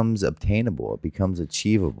it becomes obtainable. It becomes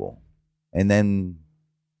achievable. And then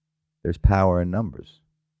there's power in numbers.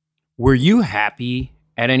 Were you happy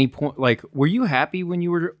at any point? Like, were you happy when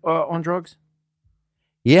you were on drugs?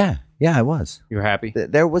 Yeah, I was. You were happy?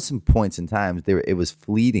 There was some points in times. It was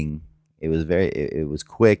fleeting. It was it was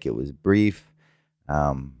quick. It was brief.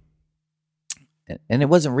 And it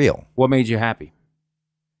wasn't real. What made you happy?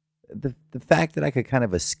 The fact that I could kind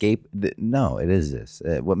of escape. No, it is this.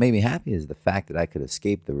 What made me happy is the fact that I could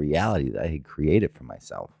escape the reality that I had created for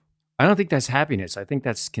myself. I don't think that's happiness. I think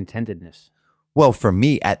that's contentedness. Well, for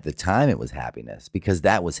me at the time, it was happiness because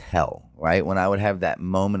that was hell, right? When I would have that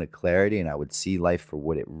moment of clarity and I would see life for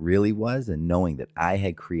what it really was and knowing that I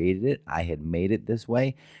had created it, I had made it this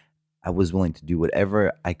way, I was willing to do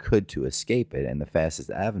whatever I could to escape it. And the fastest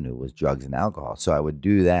avenue was drugs and alcohol. So I would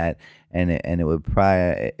do that and it would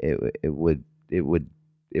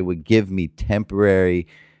give me temporary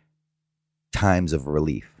times of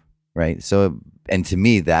relief, right? So, and to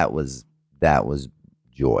me, that was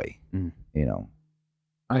joy.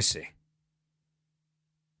 I see.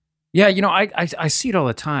 Yeah, I see it all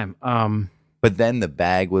the time. But then the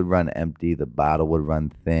bag would run empty, the bottle would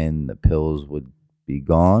run thin, the pills would be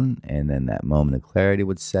gone, and then that moment of clarity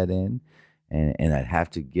would set in, and I'd have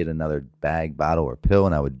to get another bag, bottle, or pill,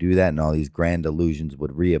 and I would do that, and all these grand illusions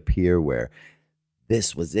would reappear where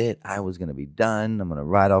this was it. I was going to be done. I'm going to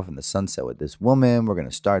ride off in the sunset with this woman. We're going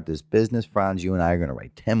to start this business. Franz, you and I are going to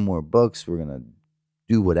write 10 more books. We're going to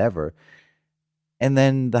do whatever. And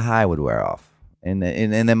then the high would wear off. And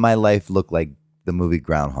then my life looked like the movie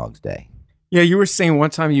Groundhog's Day. Yeah, you were saying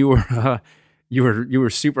one time you were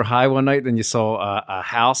super high one night, then you saw a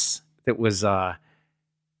house that was you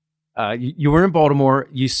were in Baltimore.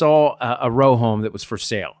 You saw a row home that was for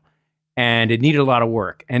sale, and it needed a lot of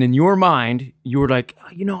work. And in your mind, you were like,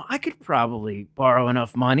 I could probably borrow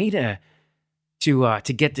enough money to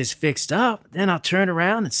get this fixed up. Then I'll turn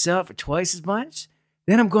around and sell it for twice as much.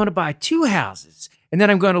 Then I'm going to buy 2 houses. And then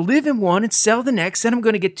I'm going to live in one and sell the next. Then I'm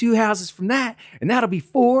going to get 2 houses from that. And that'll be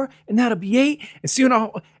 4. And that'll be 8. And soon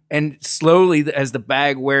and slowly as the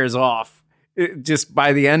bag wears off, just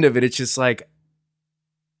by the end of it, it's just like,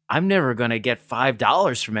 I'm never going to get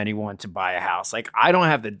 $5 from anyone to buy a house. Like, I don't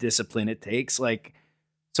have the discipline it takes. Like,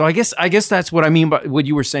 so I guess that's what I mean by what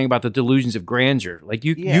you were saying about the delusions of grandeur. Like,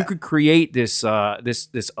 you could create this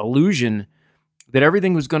illusion that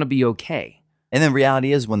everything was going to be okay. And then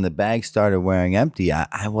reality is, when the bag started wearing empty,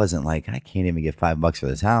 I wasn't like, I can't even get $5 for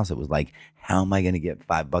this house. It was like, how am I going to get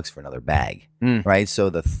 $5 for another bag? Right? So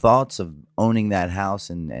the thoughts of owning that house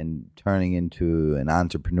and turning into an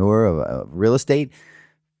entrepreneur of real estate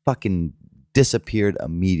fucking disappeared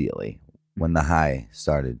immediately when the high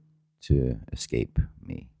started to escape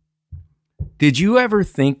me. Did you ever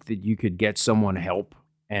think that you could get someone help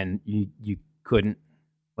and you couldn't?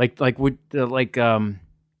 A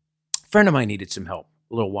friend of mine needed some help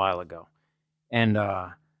a little while ago, and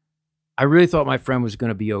I really thought my friend was going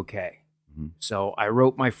to be okay. Mm-hmm. So I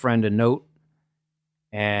wrote my friend a note,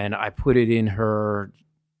 and I put it in her.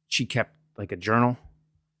 She kept like a journal,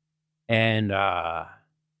 and I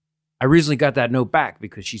recently got that note back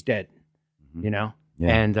because she's dead. Mm-hmm. You know,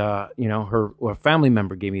 and her family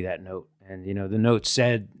member gave me that note, and the note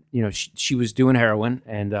said, she was doing heroin,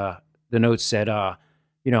 and the note said,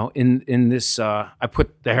 in this, I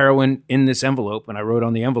put the heroin in this envelope, and I wrote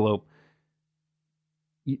on the envelope,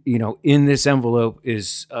 in this envelope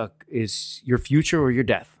is your future or your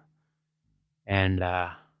death. And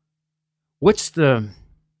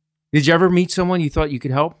did you ever meet someone you thought you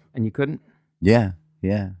could help and you couldn't? Yeah.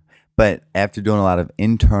 But after doing a lot of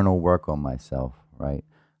internal work on myself, right?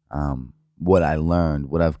 What I learned,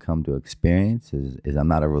 what I've come to experience is I'm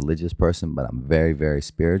not a religious person, but I'm very, very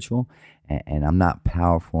spiritual. And I'm not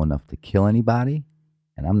powerful enough to kill anybody,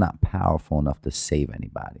 and I'm not powerful enough to save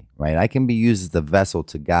anybody, right? I can be used as the vessel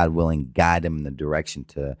to, God willing, guide them in the direction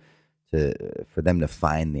for them to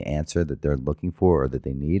find the answer that they're looking for or that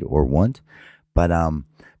they need or want. But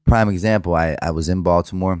prime example, I was in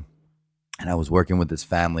Baltimore, and I was working with this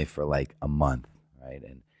family for like a month, right?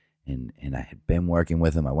 And I had been working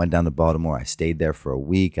with them. I went down to Baltimore. I stayed there for a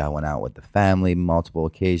week. I went out with the family multiple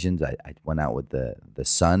occasions. I went out with the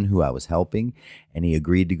son who I was helping, and he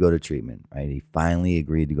agreed to go to treatment, right? He finally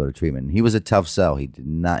agreed to go to treatment. And he was a tough sell. He did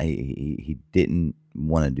not. He didn't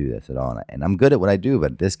want to do this at all. And I'm good at what I do,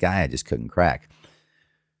 but this guy I just couldn't crack.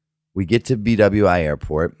 We get to BWI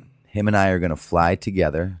Airport. Him and I are going to fly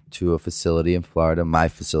together to a facility in Florida, my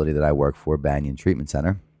facility that I work for, Banyan Treatment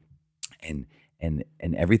Center, and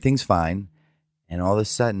everything's fine, and all of a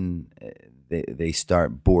sudden they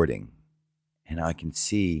start boarding, and I can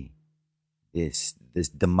see this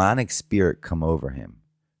demonic spirit come over him,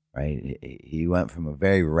 right? He went from a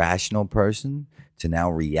very rational person to now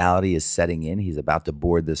reality is setting in. He's about to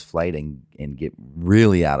board this flight and get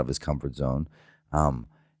really out of his comfort zone,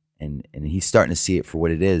 and he's starting to see it for what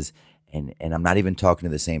it is. And I'm not even talking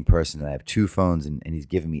to the same person. And I have two phones, and he's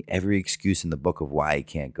giving me every excuse in the book of why he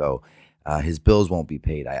can't go. His bills won't be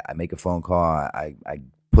paid. I make a phone call. I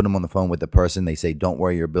put him on the phone with the person. They say, don't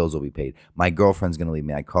worry, your bills will be paid. My girlfriend's going to leave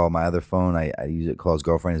me. I call my other phone. I use it, call his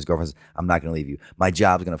girlfriend. His girlfriend says, I'm not going to leave you. My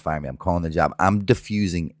job's going to fire me. I'm calling the job. I'm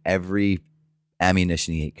diffusing every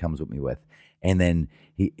ammunition he comes with me with. And then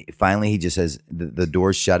he finally just says, the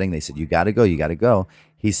door's shutting. They said, you got to go. You got to go.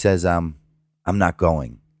 He says, I'm not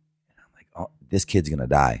going. And I'm like, oh, this kid's going to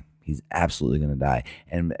die. He's absolutely going to die.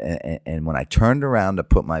 And when I turned around to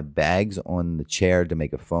put my bags on the chair to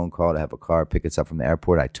make a phone call to have a car pick us up from the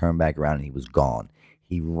airport, I turned back around and he was gone.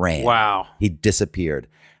 He ran. Wow. He disappeared.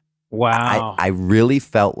 Wow. I really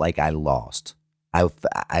felt like I lost.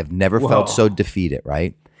 I've never felt so defeated,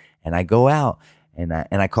 right? And I go out and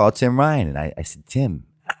I call Tim Ryan and I said, Tim,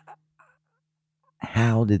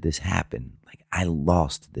 how did this happen? Like, I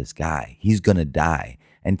lost this guy. He's going to die.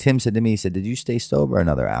 And Tim said to me, he said, did you stay sober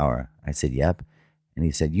another hour? I said, yep. And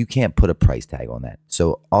he said, you can't put a price tag on that.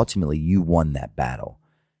 So ultimately, you won that battle.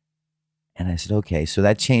 And I said, okay. So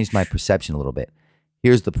that changed my perception a little bit.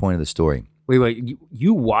 Here's the point of the story. Wait.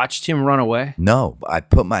 You watched him run away? No. I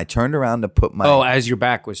turned around to put my... Oh, as your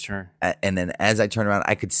back was turned. And then as I turned around,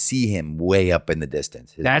 I could see him way up in the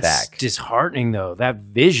distance, his That's back. disheartening, though. That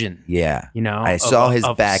vision. Yeah. I saw his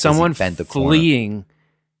back someone as he bent the corner. fleeing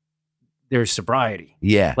their sobriety.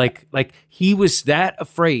 Yeah. Like he was that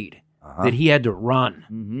afraid that he had to run.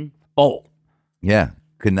 Mm-hmm. Oh. Yeah.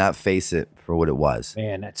 Could not face it for what it was.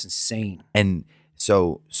 Man, that's insane. And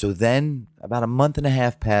so then about a month and a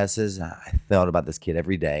half passes. I thought about this kid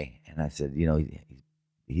every day. And I said,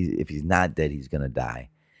 if he's not dead, he's going to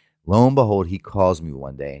die. Lo and behold, he calls me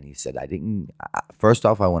one day and he said, first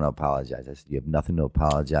off, I want to apologize. I said, you have nothing to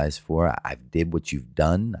apologize for. I did what you've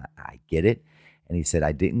done. I get it. And he said,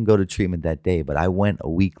 I didn't go to treatment that day, but I went a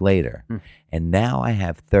week later. And now I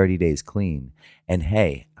have 30 days clean. And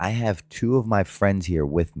hey, I have 2 of my friends here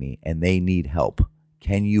with me and they need help.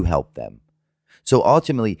 Can you help them? So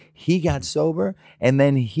ultimately, he got sober and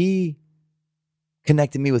then he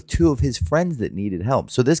connected me with 2 of his friends that needed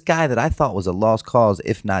help. So this guy that I thought was a lost cause,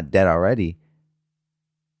 if not dead already,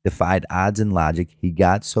 defied odds and logic. He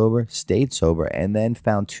got sober, stayed sober, and then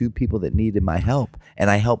found 2 people that needed my help. And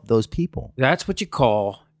I helped those people. That's what you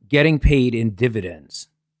call getting paid in dividends.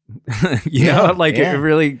 you know, like it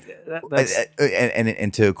really. That's...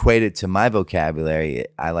 And to equate it to my vocabulary,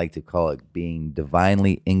 I like to call it being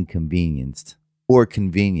divinely inconvenienced or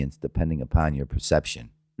convenienced, depending upon your perception.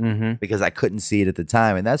 Because I couldn't see it at the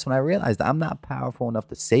time. And that's when I realized I'm not powerful enough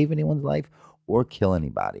to save anyone's life or kill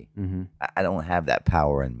anybody. I don't have that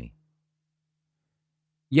power in me.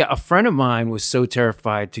 Yeah, a friend of mine was so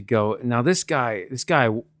terrified to go. Now, this guy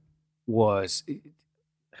was.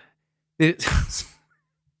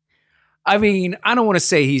 I mean, I don't want to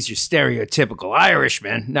say he's your stereotypical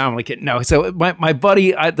Irishman. No, I'm like, no. So my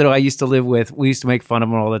buddy that I used to live with, we used to make fun of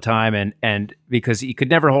him all the time, and because he could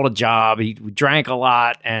never hold a job, he drank a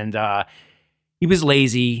lot, and he was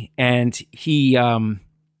lazy, and he.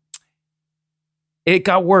 It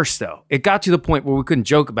got worse though. It got to the point where we couldn't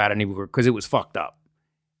joke about it anymore because it was fucked up.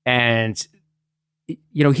 And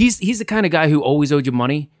you know, he's the kind of guy who always owed you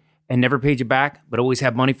money and never paid you back, but always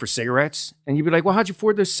had money for cigarettes. And you'd be like, well, how'd you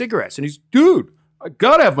afford those cigarettes? And he's, dude, I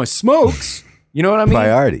gotta have my smokes. You know what I mean?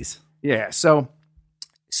 Priorities. Yeah. So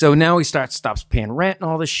now he stops paying rent and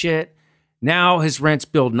all this shit. Now his rent's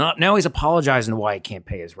building up. Now he's apologizing to why he can't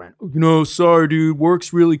pay his rent. You know, sorry, dude,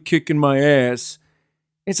 work's really kicking my ass.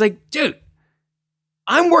 It's like, dude,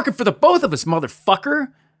 I'm working for the both of us, motherfucker.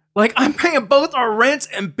 Like, I'm paying both our rents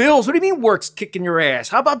and bills. What do you mean work's kicking your ass?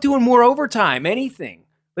 How about doing more overtime? Anything.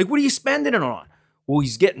 Like, what are you spending it on? Well,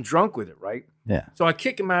 he's getting drunk with it, right? Yeah. So I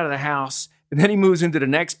kick him out of the house, and then he moves into the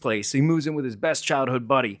next place. He moves in with his best childhood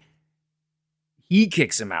buddy. He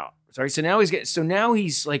kicks him out. Sorry. So now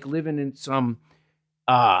he's like living in some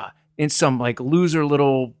like loser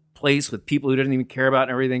little place with people who doesn't even care about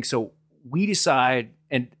and everything. So we decide,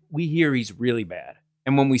 and we hear he's really bad.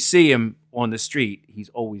 And when we see him on the street, he's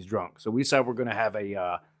always drunk. So we decide we're going to have what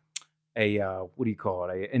do you call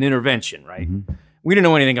it? An intervention, right? We didn't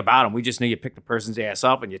know anything about him. We just knew you pick the person's ass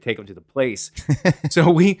up and you take him to the place. So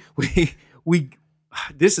we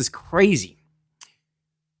this is crazy.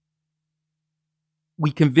 We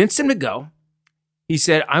convinced him to go. He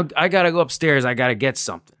said, I got to go upstairs. I got to get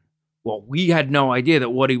something. Well, we had no idea that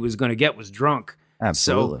what he was going to get was drunk.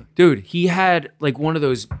 Absolutely. So, dude, he had like one of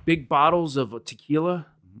those big bottles of tequila,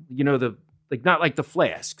 you know, not like the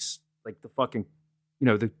flasks, like the fucking, you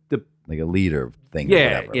know, the like a liter thing.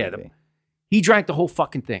 Yeah, or whatever yeah. He drank the whole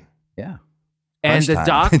fucking thing. Yeah. And the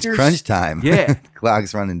doctors. It's crunch time. Yeah.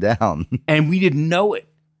 Clock's running down. And we didn't know it.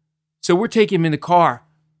 So we're taking him in the car.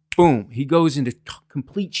 Boom. He goes into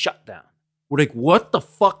complete shutdown. We're like, what the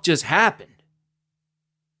fuck just happened?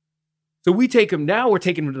 So we're taking him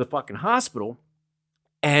to the fucking hospital.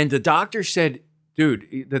 And the doctor said,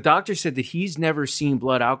 that he's never seen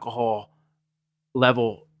blood alcohol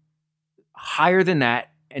level higher than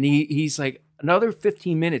that. And he's like, another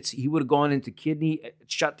 15 minutes, he would have gone into kidney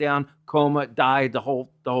shutdown, coma, died, the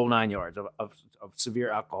whole 9 yards of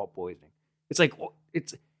severe alcohol poisoning. It's like,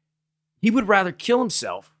 he would rather kill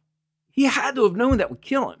himself. He had to have known that would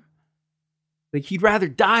kill him. Like, he'd rather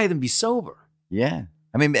die than be sober. Yeah.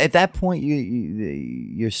 I mean, at that point,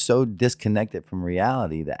 you're so disconnected from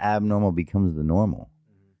reality. The abnormal becomes the normal.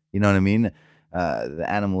 You know what I mean? The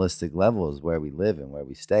animalistic level is where we live and where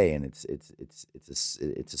we stay, and it's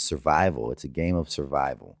a survival. It's a game of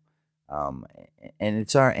survival, and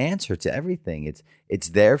it's our answer to everything. It's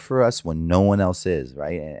there for us when no one else is,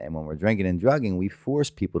 right? And when we're drinking and drugging, we force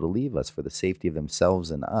people to leave us for the safety of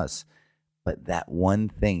themselves and us. But that one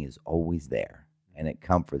thing is always there. And it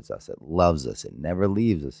comforts us. It loves us. It never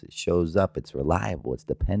leaves us. It shows up. It's reliable. It's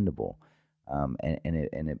dependable, and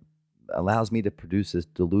it allows me to produce this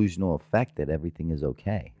delusional effect that everything is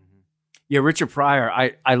okay. Yeah, Richard Pryor.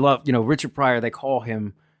 I love Richard Pryor. They call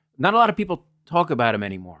him. Not a lot of people talk about him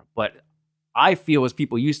anymore, but I feel as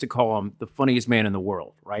people used to call him the funniest man in the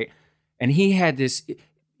world, right? And he had this.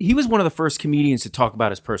 He was one of the first comedians to talk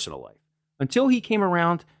about his personal life. Until he came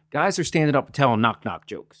around, guys are standing up and telling knock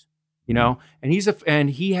jokes. You know, and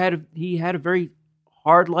he had a very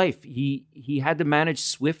hard life. He had to manage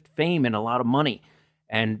swift fame and a lot of money,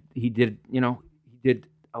 and he did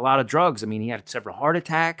a lot of drugs. I mean, he had several heart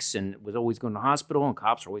attacks and was always going to the hospital, and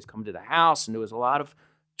cops were always coming to the house, and there was a lot of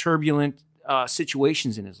turbulent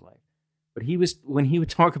situations in his life. But when he would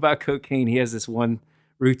talk about cocaine, he has this one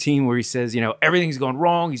routine where he says, everything's going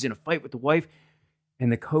wrong. He's in a fight with the wife.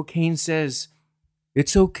 And the cocaine says,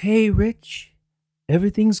 "It's okay, Rich.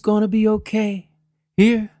 Everything's going to be okay.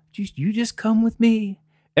 Here, you just come with me.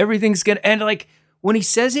 Everything's going to..." And like when he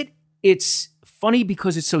says it, it's funny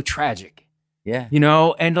because it's so tragic. Yeah.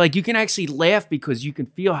 And like you can actually laugh because you can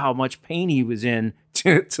feel how much pain he was in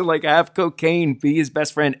to like have cocaine be his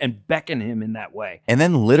best friend and beckon him in that way. And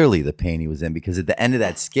then literally the pain he was in, because at the end of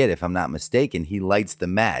that skit, if I'm not mistaken, he lights the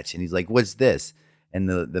match and he's like, "What's this?" And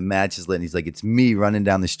the match is lit and he's like, "It's me running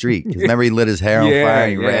down the street." Because remember he lit his hair on fire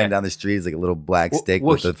and he ran down the street. It's like a little black stick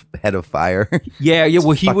with a head of fire. Yeah.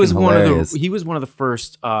 Well, he was hilarious. he was one of the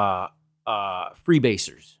first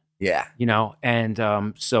freebasers. Yeah.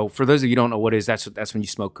 And so for those of you who don't know what it is, that's when you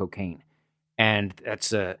smoke cocaine. And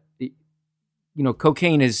that's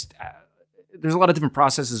cocaine is there's a lot of different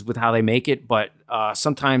processes with how they make it, but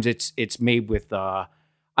sometimes it's made with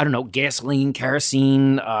gasoline,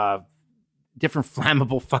 kerosene, different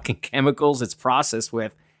flammable fucking chemicals it's processed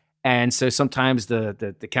with. And so sometimes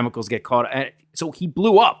the chemicals get caught. And so he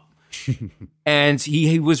blew up. And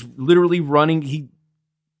he was literally running.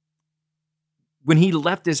 When he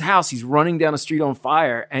left his house, he's running down the street on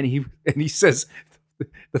fire, and he says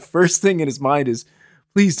the first thing in his mind is,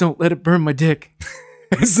 "Please don't let it burn my dick."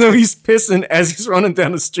 And so he's pissing as he's running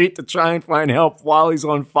down the street to try and find help while he's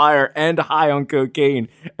on fire and high on cocaine.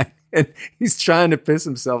 And he's trying to piss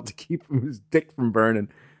himself to keep his dick from burning.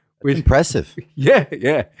 It's impressive. Yeah.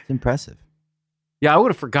 It's impressive. Yeah, I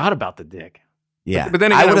would have forgot about the dick. Yeah. But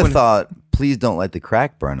then again, I would have thought, please don't let the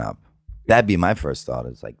crack burn up. That'd be my first thought.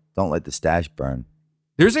 It's like, don't let the stash burn.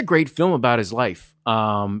 There's a great film about his life.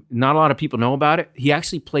 Not a lot of people know about it. He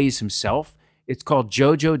actually plays himself. It's called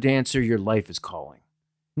JoJo Dancer, Your Life is Calling.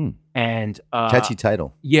 And catchy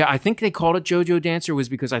title. Yeah, I think they called it JoJo Dancer was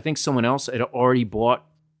because I think someone else had already bought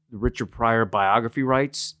the Richard Pryor biography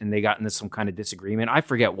rights and they got into some kind of disagreement. I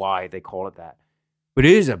forget why they called it that. But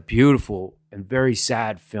it is a beautiful and very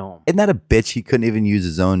sad film. Isn't that a bitch? He couldn't even use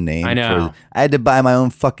his own name. I know. I had to buy my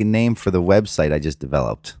own fucking name for the website I just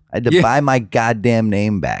developed. I had to buy my goddamn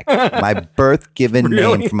name back. My birth-given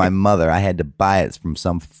name from my mother. I had to buy it from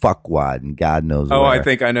some fuckwad and God knows where. I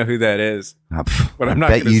think I know who that is. But I'm not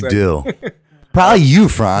bet you do. Probably you,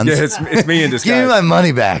 Franz. Yeah, it's me in disguise. Give me my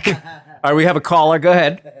money back. All right, we have a caller. Go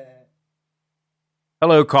ahead.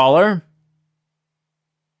 Hello, caller.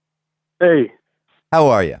 Hey. How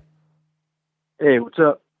are you? Hey, what's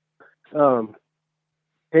up? I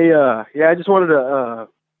just wanted to,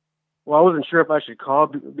 I wasn't sure if I should call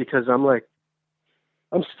because I'm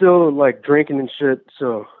still like drinking and shit,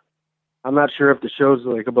 so I'm not sure if the show's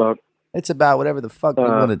like about. It's about whatever the fuck you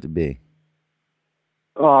want it to be.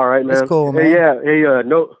 All right, man. That's cool, man.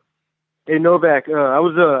 Hey, Novak,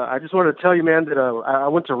 I just wanted to tell you, man, that I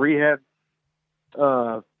went to rehab,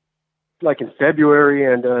 like in February,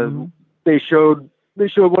 and they showed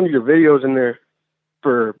one of your videos in there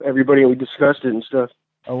for everybody, and we discussed it and stuff.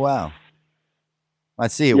 Oh wow! I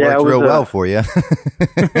see it worked real well for you.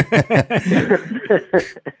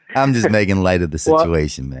 I'm just making light of the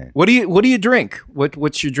situation, man. What do you drink?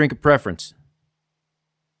 What's your drink of preference?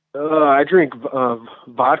 I drink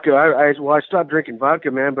vodka. I stopped drinking vodka,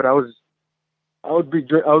 man, but I would be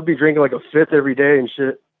drinking like a fifth every day and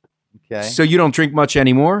shit. Okay. So you don't drink much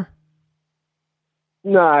anymore?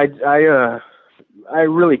 No, I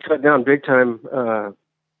really cut down big time. I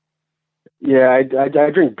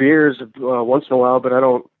drink beers once in a while, but I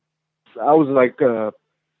don't. I was like,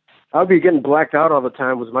 I'd be getting blacked out all the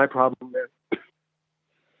time was my problem, man.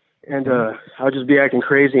 And I'd just be acting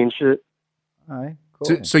crazy and shit. All right,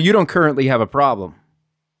 cool. So you don't currently have a problem,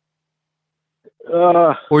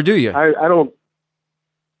 or do you? I don't.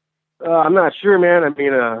 I'm not sure, man. I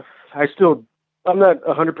mean, I'm not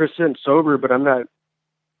 100% sober, but I'm not.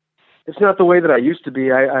 It's not the way that I used to be.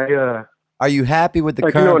 Are you happy with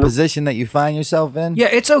the current position that you find yourself in? Yeah,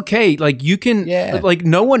 it's okay. Like you can, like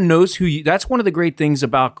no one knows who you. That's one of the great things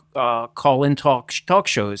about call-in talk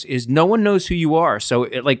shows is no one knows who you are. So,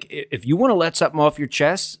 if you want to let something off your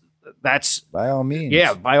chest, that's by all means.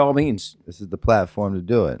 Yeah, by all means. This is the platform to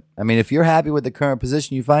do it. I mean, if you're happy with the current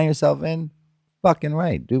position you find yourself in, fucking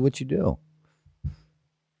right, do what you do.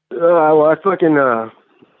 Well,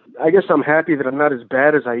 I guess I'm happy that I'm not as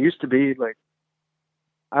bad as I used to be. Like,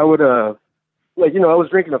 I would, I was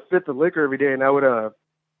drinking a fifth of liquor every day, and I would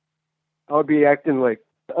be acting like,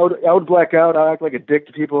 I would black out. I act like a dick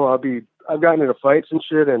to people. I've gotten into fights and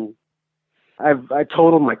shit, and I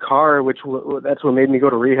totaled my car, that's what made me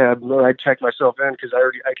go to rehab. I checked myself in because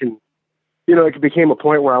it became a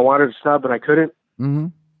point where I wanted to stop, but I couldn't. Mm-hmm.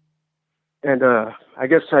 and I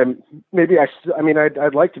guess I'd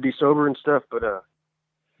like to be sober and stuff, but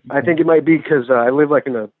I think it might be because I live like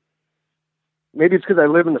maybe it's because I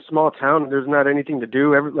live in a small town and there's not anything to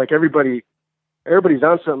do. Everybody's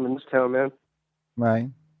on something in this town, man. Right.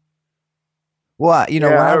 Well,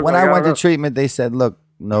 when I went to treatment, they said, look,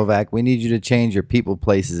 Novak, we need you to change your people,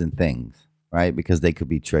 places, and things, right? Because they could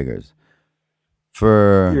be triggers.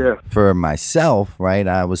 For myself, right,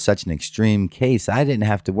 I was such an extreme case. I didn't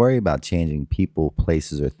have to worry about changing people,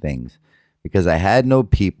 places, or things because I had no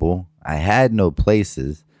people, I had no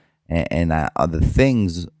places, and the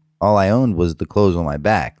things, all I owned was the clothes on my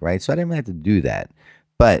back, right? So I didn't really have to do that.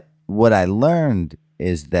 But what I learned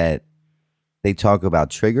is that they talk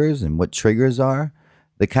about triggers and what triggers are.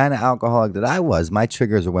 The kind of alcoholic that I was, my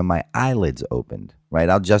triggers are when my eyelids opened, right?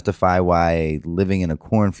 I'll justify why living in a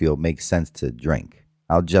cornfield makes sense to drink.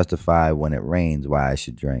 I'll justify when it rains why I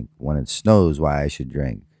should drink, when it snows why I should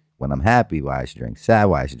drink, when I'm happy why I should drink, sad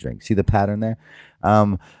why I should drink. See the pattern there?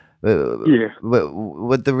 What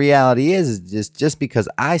the reality is just because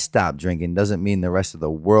I stopped drinking doesn't mean the rest of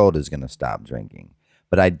the world is going to stop drinking.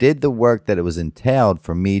 But I did the work that it was entailed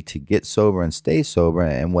for me to get sober and stay sober.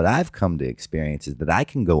 And what I've come to experience is that I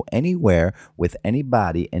can go anywhere with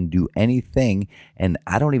anybody and do anything. And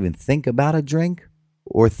I don't even think about a drink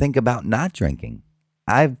or think about not drinking.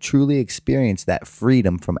 I've truly experienced that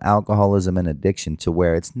freedom from alcoholism and addiction to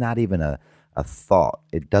where it's not even a thought.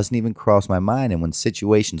 It doesn't even cross my mind. And when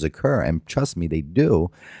situations occur, and trust me, they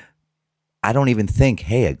do, I don't even think,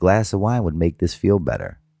 hey, a glass of wine would make this feel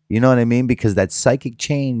better. You know what I mean? Because that psychic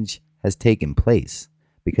change has taken place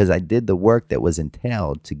because I did the work that was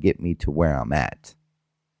entailed to get me to where I'm at.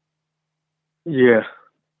 Yeah.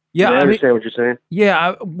 Yeah. I understand what you're saying.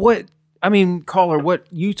 Yeah. Caller, what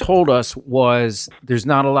you told us was there's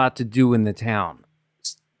not a lot to do in the town.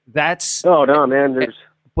 That's. Oh, no, man.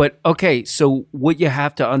 But okay. So what you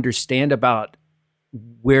have to understand about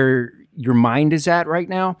where your mind is at right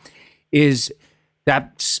now is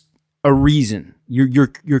that's a reason.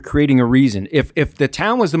 You're creating a reason. If the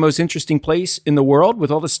town was the most interesting place in the world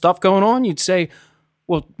with all the stuff going on, you'd say,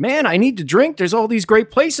 well, man, I need to drink. There's all these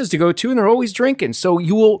great places to go to and they're always drinking. So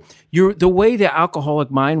the way the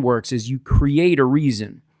alcoholic mind works is you create a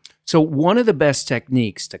reason. So one of the best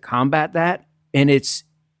techniques to combat that, and it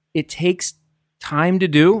takes time to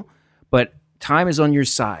do, but time is on your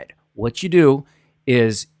side. What you do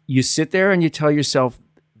is you sit there and you tell yourself,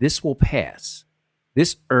 this will pass.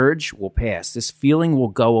 This urge will pass. This feeling will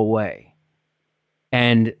go away.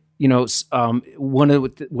 And, one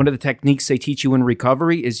of the techniques they teach you in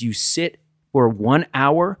recovery is you sit for 1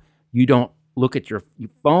 hour. You don't look at your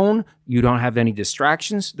phone. You don't have any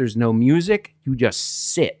distractions. There's no music. You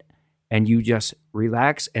just sit and you just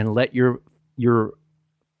relax and let your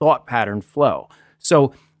thought pattern flow.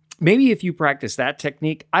 So maybe if you practice that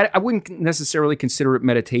technique, I wouldn't necessarily consider it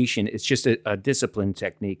meditation. It's just a discipline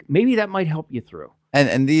technique. Maybe that might help you through.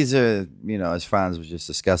 And these are, as Franz was just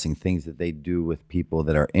discussing, things that they do with people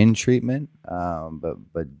that are in treatment.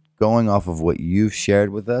 But going off of what you've shared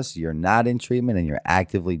with us, you're not in treatment and you're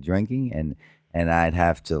actively drinking. And I'd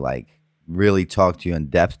have to really talk to you in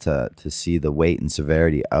depth to see the weight and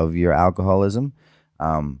severity of your alcoholism.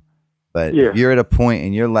 But if you're at a point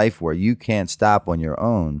in your life where you can't stop on your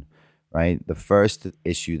own, right? The first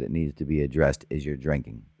issue that needs to be addressed is your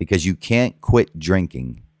drinking, because you can't quit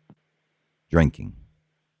drinking.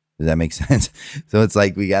 Does that make sense? So it's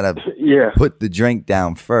like we got to put the drink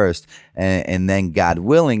down first, and then, God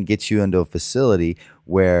willing, get you into a facility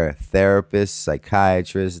where therapists,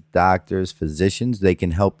 psychiatrists, doctors, physicians, they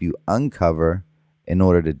can help you uncover in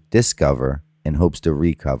order to discover in hopes to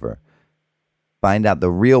recover. Find out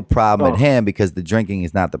the real problem at hand, because the drinking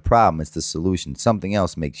is not the problem, it's the solution. Something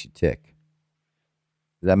else makes you tick.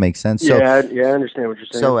 Does that make sense? I understand what you're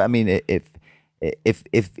saying. So, I mean,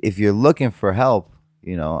 if you're looking for help,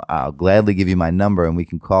 I'll gladly give you my number and we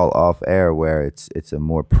can call off air where it's a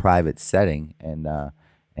more private setting, and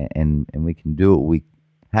we can do what we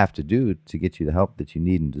have to do to get you the help that you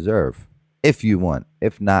need and deserve, if you want.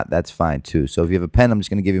 If not, that's fine too. So if you have a pen, I'm just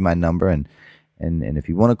going to give you my number, and if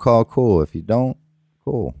you want to call, cool. If you don't,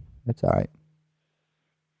 cool. That's all right.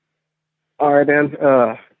 All right, man.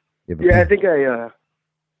 I think I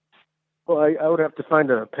would have to find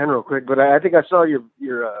a pen real quick, but I think I saw your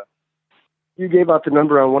you gave out the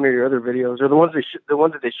number on one of your other videos, or the ones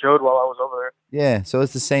that they showed while I was over there. Yeah, so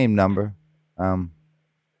it's the same number.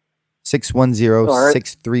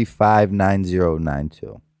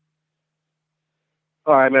 610-635-9092. All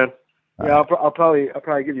right, man. I'll probably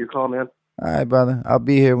give you a call, man. All right, brother. I'll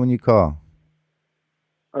be here when you call.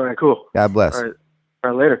 All right, cool. God bless. All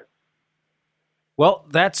right, later. Well,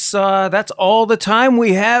 that's all the time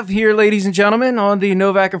we have here, ladies and gentlemen, on the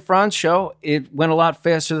Novak and Franz show. It went a lot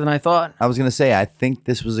faster than I thought. I was going to say, I think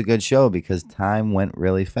this was a good show because time went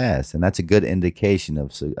really fast, and that's a good indication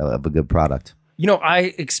of a good product. You know,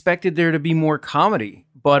 I expected there to be more comedy,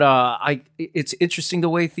 but it's interesting the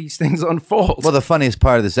way these things unfold. Well, the funniest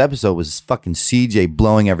part of this episode was fucking CJ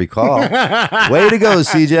blowing every call. Way to go,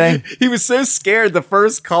 CJ. He was so scared the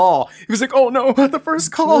first call. He was like, oh no, the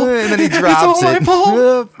first call. And then he drops it's all it. my fault.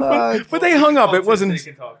 Oh, fuck. But they hung up. It wasn't.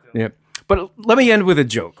 Yeah. But let me end with a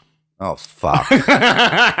joke. Oh, fuck.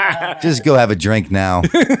 Just go have a drink now.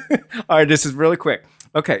 All right, this is really quick.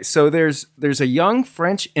 Okay, so there's a young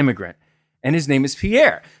French immigrant, and his name is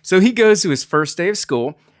Pierre. So he goes to his first day of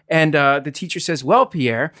school, and the teacher says, well,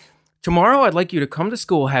 Pierre, tomorrow I'd like you to come to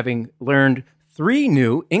school having learned 3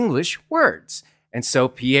 new English words. And so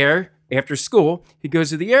Pierre, after school, he goes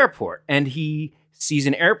to the airport, and he sees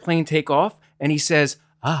an airplane take off, and he says,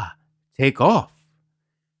 take off.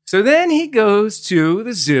 So then he goes to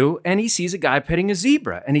the zoo, and he sees a guy petting a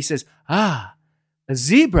zebra, and he says, a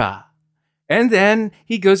zebra. And then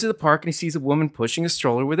he goes to the park, and he sees a woman pushing a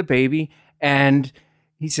stroller with a baby, and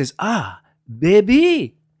he says,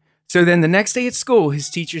 baby. So then the next day at school, his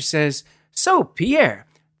teacher says, so, Pierre,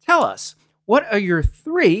 tell us, what are your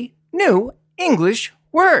 3 new English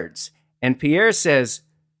words? And Pierre says,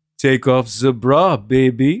 take off the bra,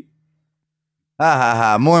 baby.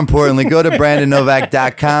 More importantly, go to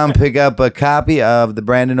BrandonNovak.com, pick up a copy of the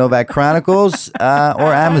Brandon Novak Chronicles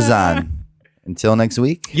or Amazon. Until next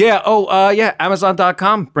week. Yeah.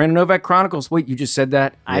 Amazon.com. Brandon Novak Chronicles. Wait, you just said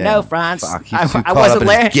that? I know, Franz. Fuck, he's I too caught wasn't up in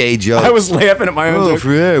his laughing. gay jokes. I was laughing at my own joke.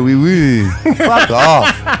 Frère, oui. Fuck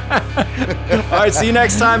off. All right, see you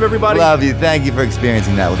next time, everybody. Love you. Thank you for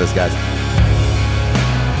experiencing that with us, guys.